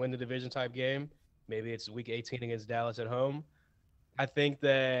deciding win the division type game. Maybe it's week 18 against Dallas at home. I think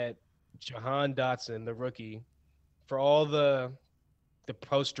that Jahan Dotson, the rookie, for all the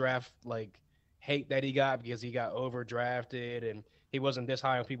post-draft like hate that he got because he got overdrafted and he wasn't this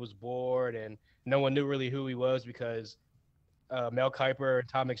high on people's board and no one knew really who he was because Mel Kiper and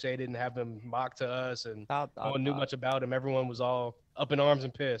Tom McShay didn't have him mocked to us and no one knew much about him. Everyone was all up in arms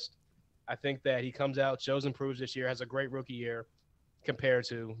and pissed. I think that he comes out, shows and proves this year, has a great rookie year compared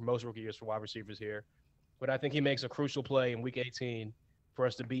to most rookie years for wide receivers here. But I think he makes a crucial play in week 18 for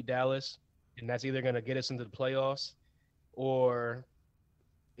us to beat Dallas, and that's either going to get us into the playoffs or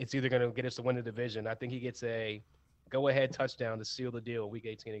it's either going to get us to win the division. I think he gets a go-ahead touchdown to seal the deal week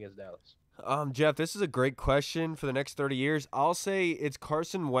 18 against Dallas. Jeff, this is a great question for the next 30 years. I'll say it's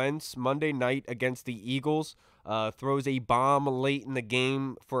Carson Wentz Monday night against the Eagles. Throws a bomb late in the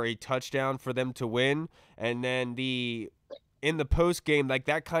game for a touchdown for them to win. And then in the post game, like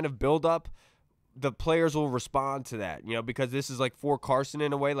that kind of build up, the players will respond to that, because this is like for Carson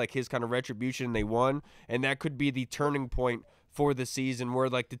in a way, like his kind of retribution, they won. And that could be the turning point for the season where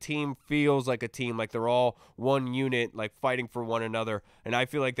like the team feels like a team, like they're all one unit, like fighting for one another. And I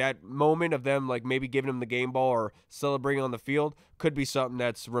feel like that moment of them like maybe giving them the game ball or celebrating on the field could be something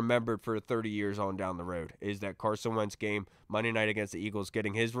that's remembered for 30 years on down the road, is that Carson Wentz game Monday night against the Eagles,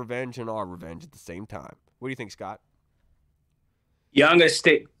 getting his revenge and our revenge at the same time. What do you think, Scott? Yeah, I'm going to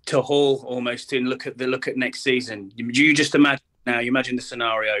stick to Hall almost and look at next season. You just imagine now. You imagine the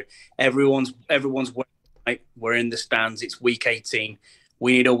scenario. Everyone's right. We're in the stands. It's week 18.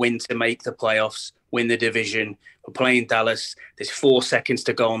 We need a win to make the playoffs, win the division. We're playing Dallas. There's 4 seconds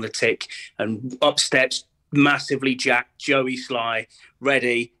to go on the tick, and up steps massively jacked Joey Sly,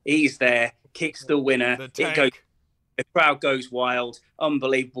 ready. He's there. Kicks the winner. It goes. The crowd goes wild,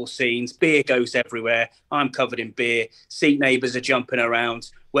 unbelievable scenes, beer goes everywhere. I'm covered in beer. Seat neighbours are jumping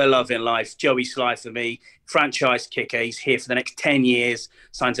around. We're loving life. Joey Sly for me, franchise kicker. He's here for the next 10 years,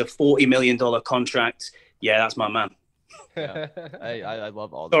 signs a $40 million contract. Yeah, that's my man. Yeah, I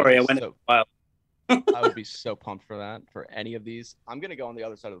love all that. Sorry, I went wild. I would be so pumped for that, for any of these. I'm going to go on the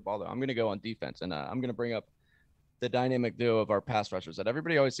other side of the ball, though. I'm going to go on defense, and I'm going to bring up the dynamic duo of our pass rushers that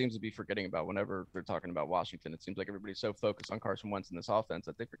everybody always seems to be forgetting about whenever they're talking about Washington. It seems like everybody's so focused on Carson Wentz in this offense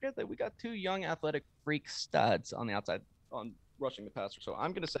that they forget that we got 2 young athletic freak studs on the outside on rushing the passer. So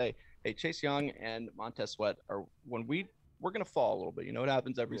I'm going to say, hey, Chase Young and Montez Sweat are we're going to fall a little bit. You know, it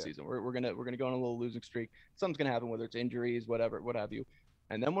happens every season. We're going to go on a little losing streak. Something's going to happen, whether it's injuries, whatever, what have you.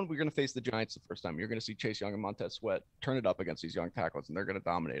 And then when we're going to face the Giants the first time, you're going to see Chase Young and Montez Sweat turn it up against these young tackles, and they're going to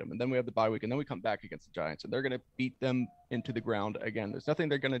dominate them. And then we have the bye week, and then we come back against the Giants, and they're going to beat them into the ground again. There's nothing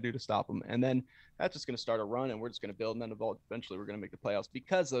they're going to do to stop them. And then that's just going to start a run, and we're just going to build, and then eventually we're going to make the playoffs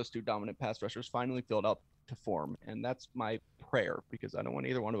because those 2 dominant pass rushers finally filled up to form. And that's my prayer, because I don't want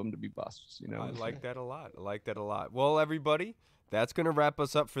either one of them to be busts. You know, I like that a lot. Well, everybody, that's going to wrap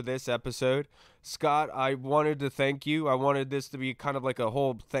us up for this episode. Scott, I wanted to thank you. I wanted this to be kind of like a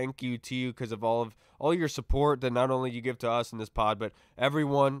whole thank you to you because of all your support that not only you give to us in this pod, but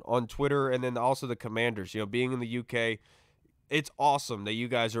everyone on Twitter, and then also the Commanders. You know, being in the UK, it's awesome that you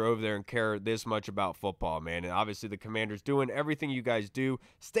guys are over there and care this much about football, man. And obviously the Commanders doing everything you guys do,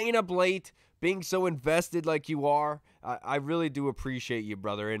 staying up late, being so invested like you are. I really do appreciate you,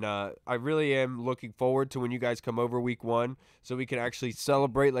 brother. And I really am looking forward to when you guys come over week 1 so we can actually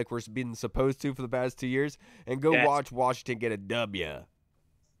celebrate like we're being supposed to for the past 2 years and go watch Washington get a W.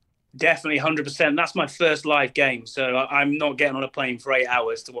 Definitely 100%. That's my first live game, so I'm not getting on a plane for 8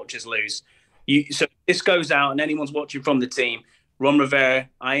 hours to watch us lose. So this goes out and anyone's watching from the team, Ron Rivera,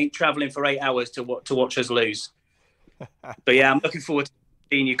 I ain't traveling for 8 hours to watch us lose. But yeah, I'm looking forward to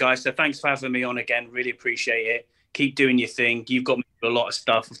seeing you guys. So thanks for having me on again. Really appreciate it. Keep doing your thing. You've got me through a lot of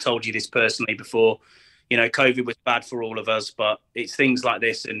stuff. I've told you this personally before. You know, COVID was bad for all of us, but it's things like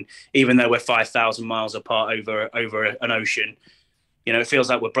this. And even though we're 5,000 miles apart over an ocean, you know, it feels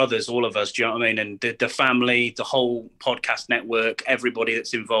like we're brothers, all of us. Do you know what I mean? And the family, the whole podcast network, everybody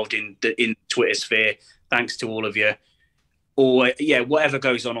that's involved in Twitter sphere. Thanks to all of you. Or whatever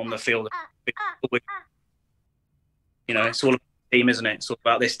goes on the field, you know, it's all about the team, isn't it? It's all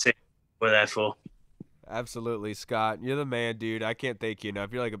about this team we're there for. Absolutely, Scott. You're the man, dude. I can't thank you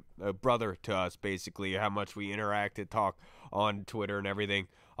enough. You're like a brother to us, basically, how much we interact and talk on Twitter and everything.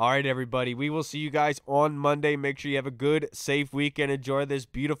 All right, everybody. We will see you guys on Monday. Make sure you have a good, safe weekend. Enjoy this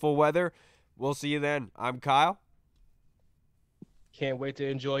beautiful weather. We'll see you then. I'm Kyle. Can't wait to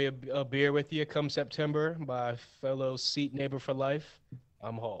enjoy a beer with you come September. My fellow seat neighbor for life.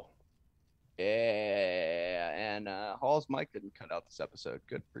 I'm Hall. Yeah, and Hall's mic didn't cut out this episode.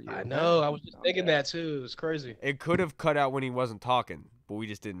 Good for you. I know. I was just thinking that too. It was crazy. It could have cut out when he wasn't talking, but we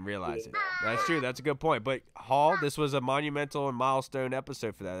just didn't realize it. That's true. That's a good point. But Hall, this was a monumental and milestone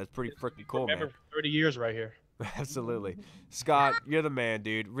episode for that. That's pretty freaking cool, man. Remember 30 years right here. Absolutely. Scott, you're the man,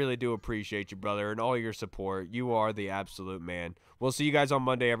 dude. Really do appreciate you, brother, and all your support. You are the absolute man. We'll see you guys on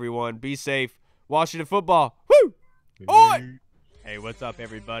Monday, everyone. Be safe. Washington football. Woo! Oi! Hey, what's up,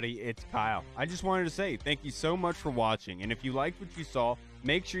 everybody? It's Kyle. I just wanted to say thank you so much for watching, and if you liked what you saw,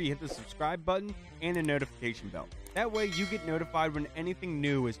 make sure you hit the subscribe button and the notification bell. That way you get notified when anything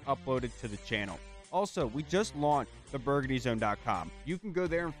new is uploaded to the channel. Also, we just launched theburgundyzone.com. You can go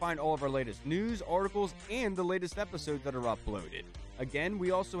there and find all of our latest news, articles, and the latest episodes that are uploaded. Again,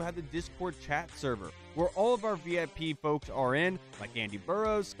 we also have the Discord chat server, where all of our VIP folks are in, like Andy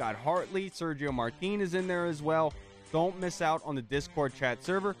Burrows, Scott Hartley, Sergio Martin is in there as well. Don't miss out on the Discord chat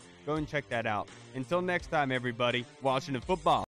server. Go and check that out. Until next time, everybody, Washington football.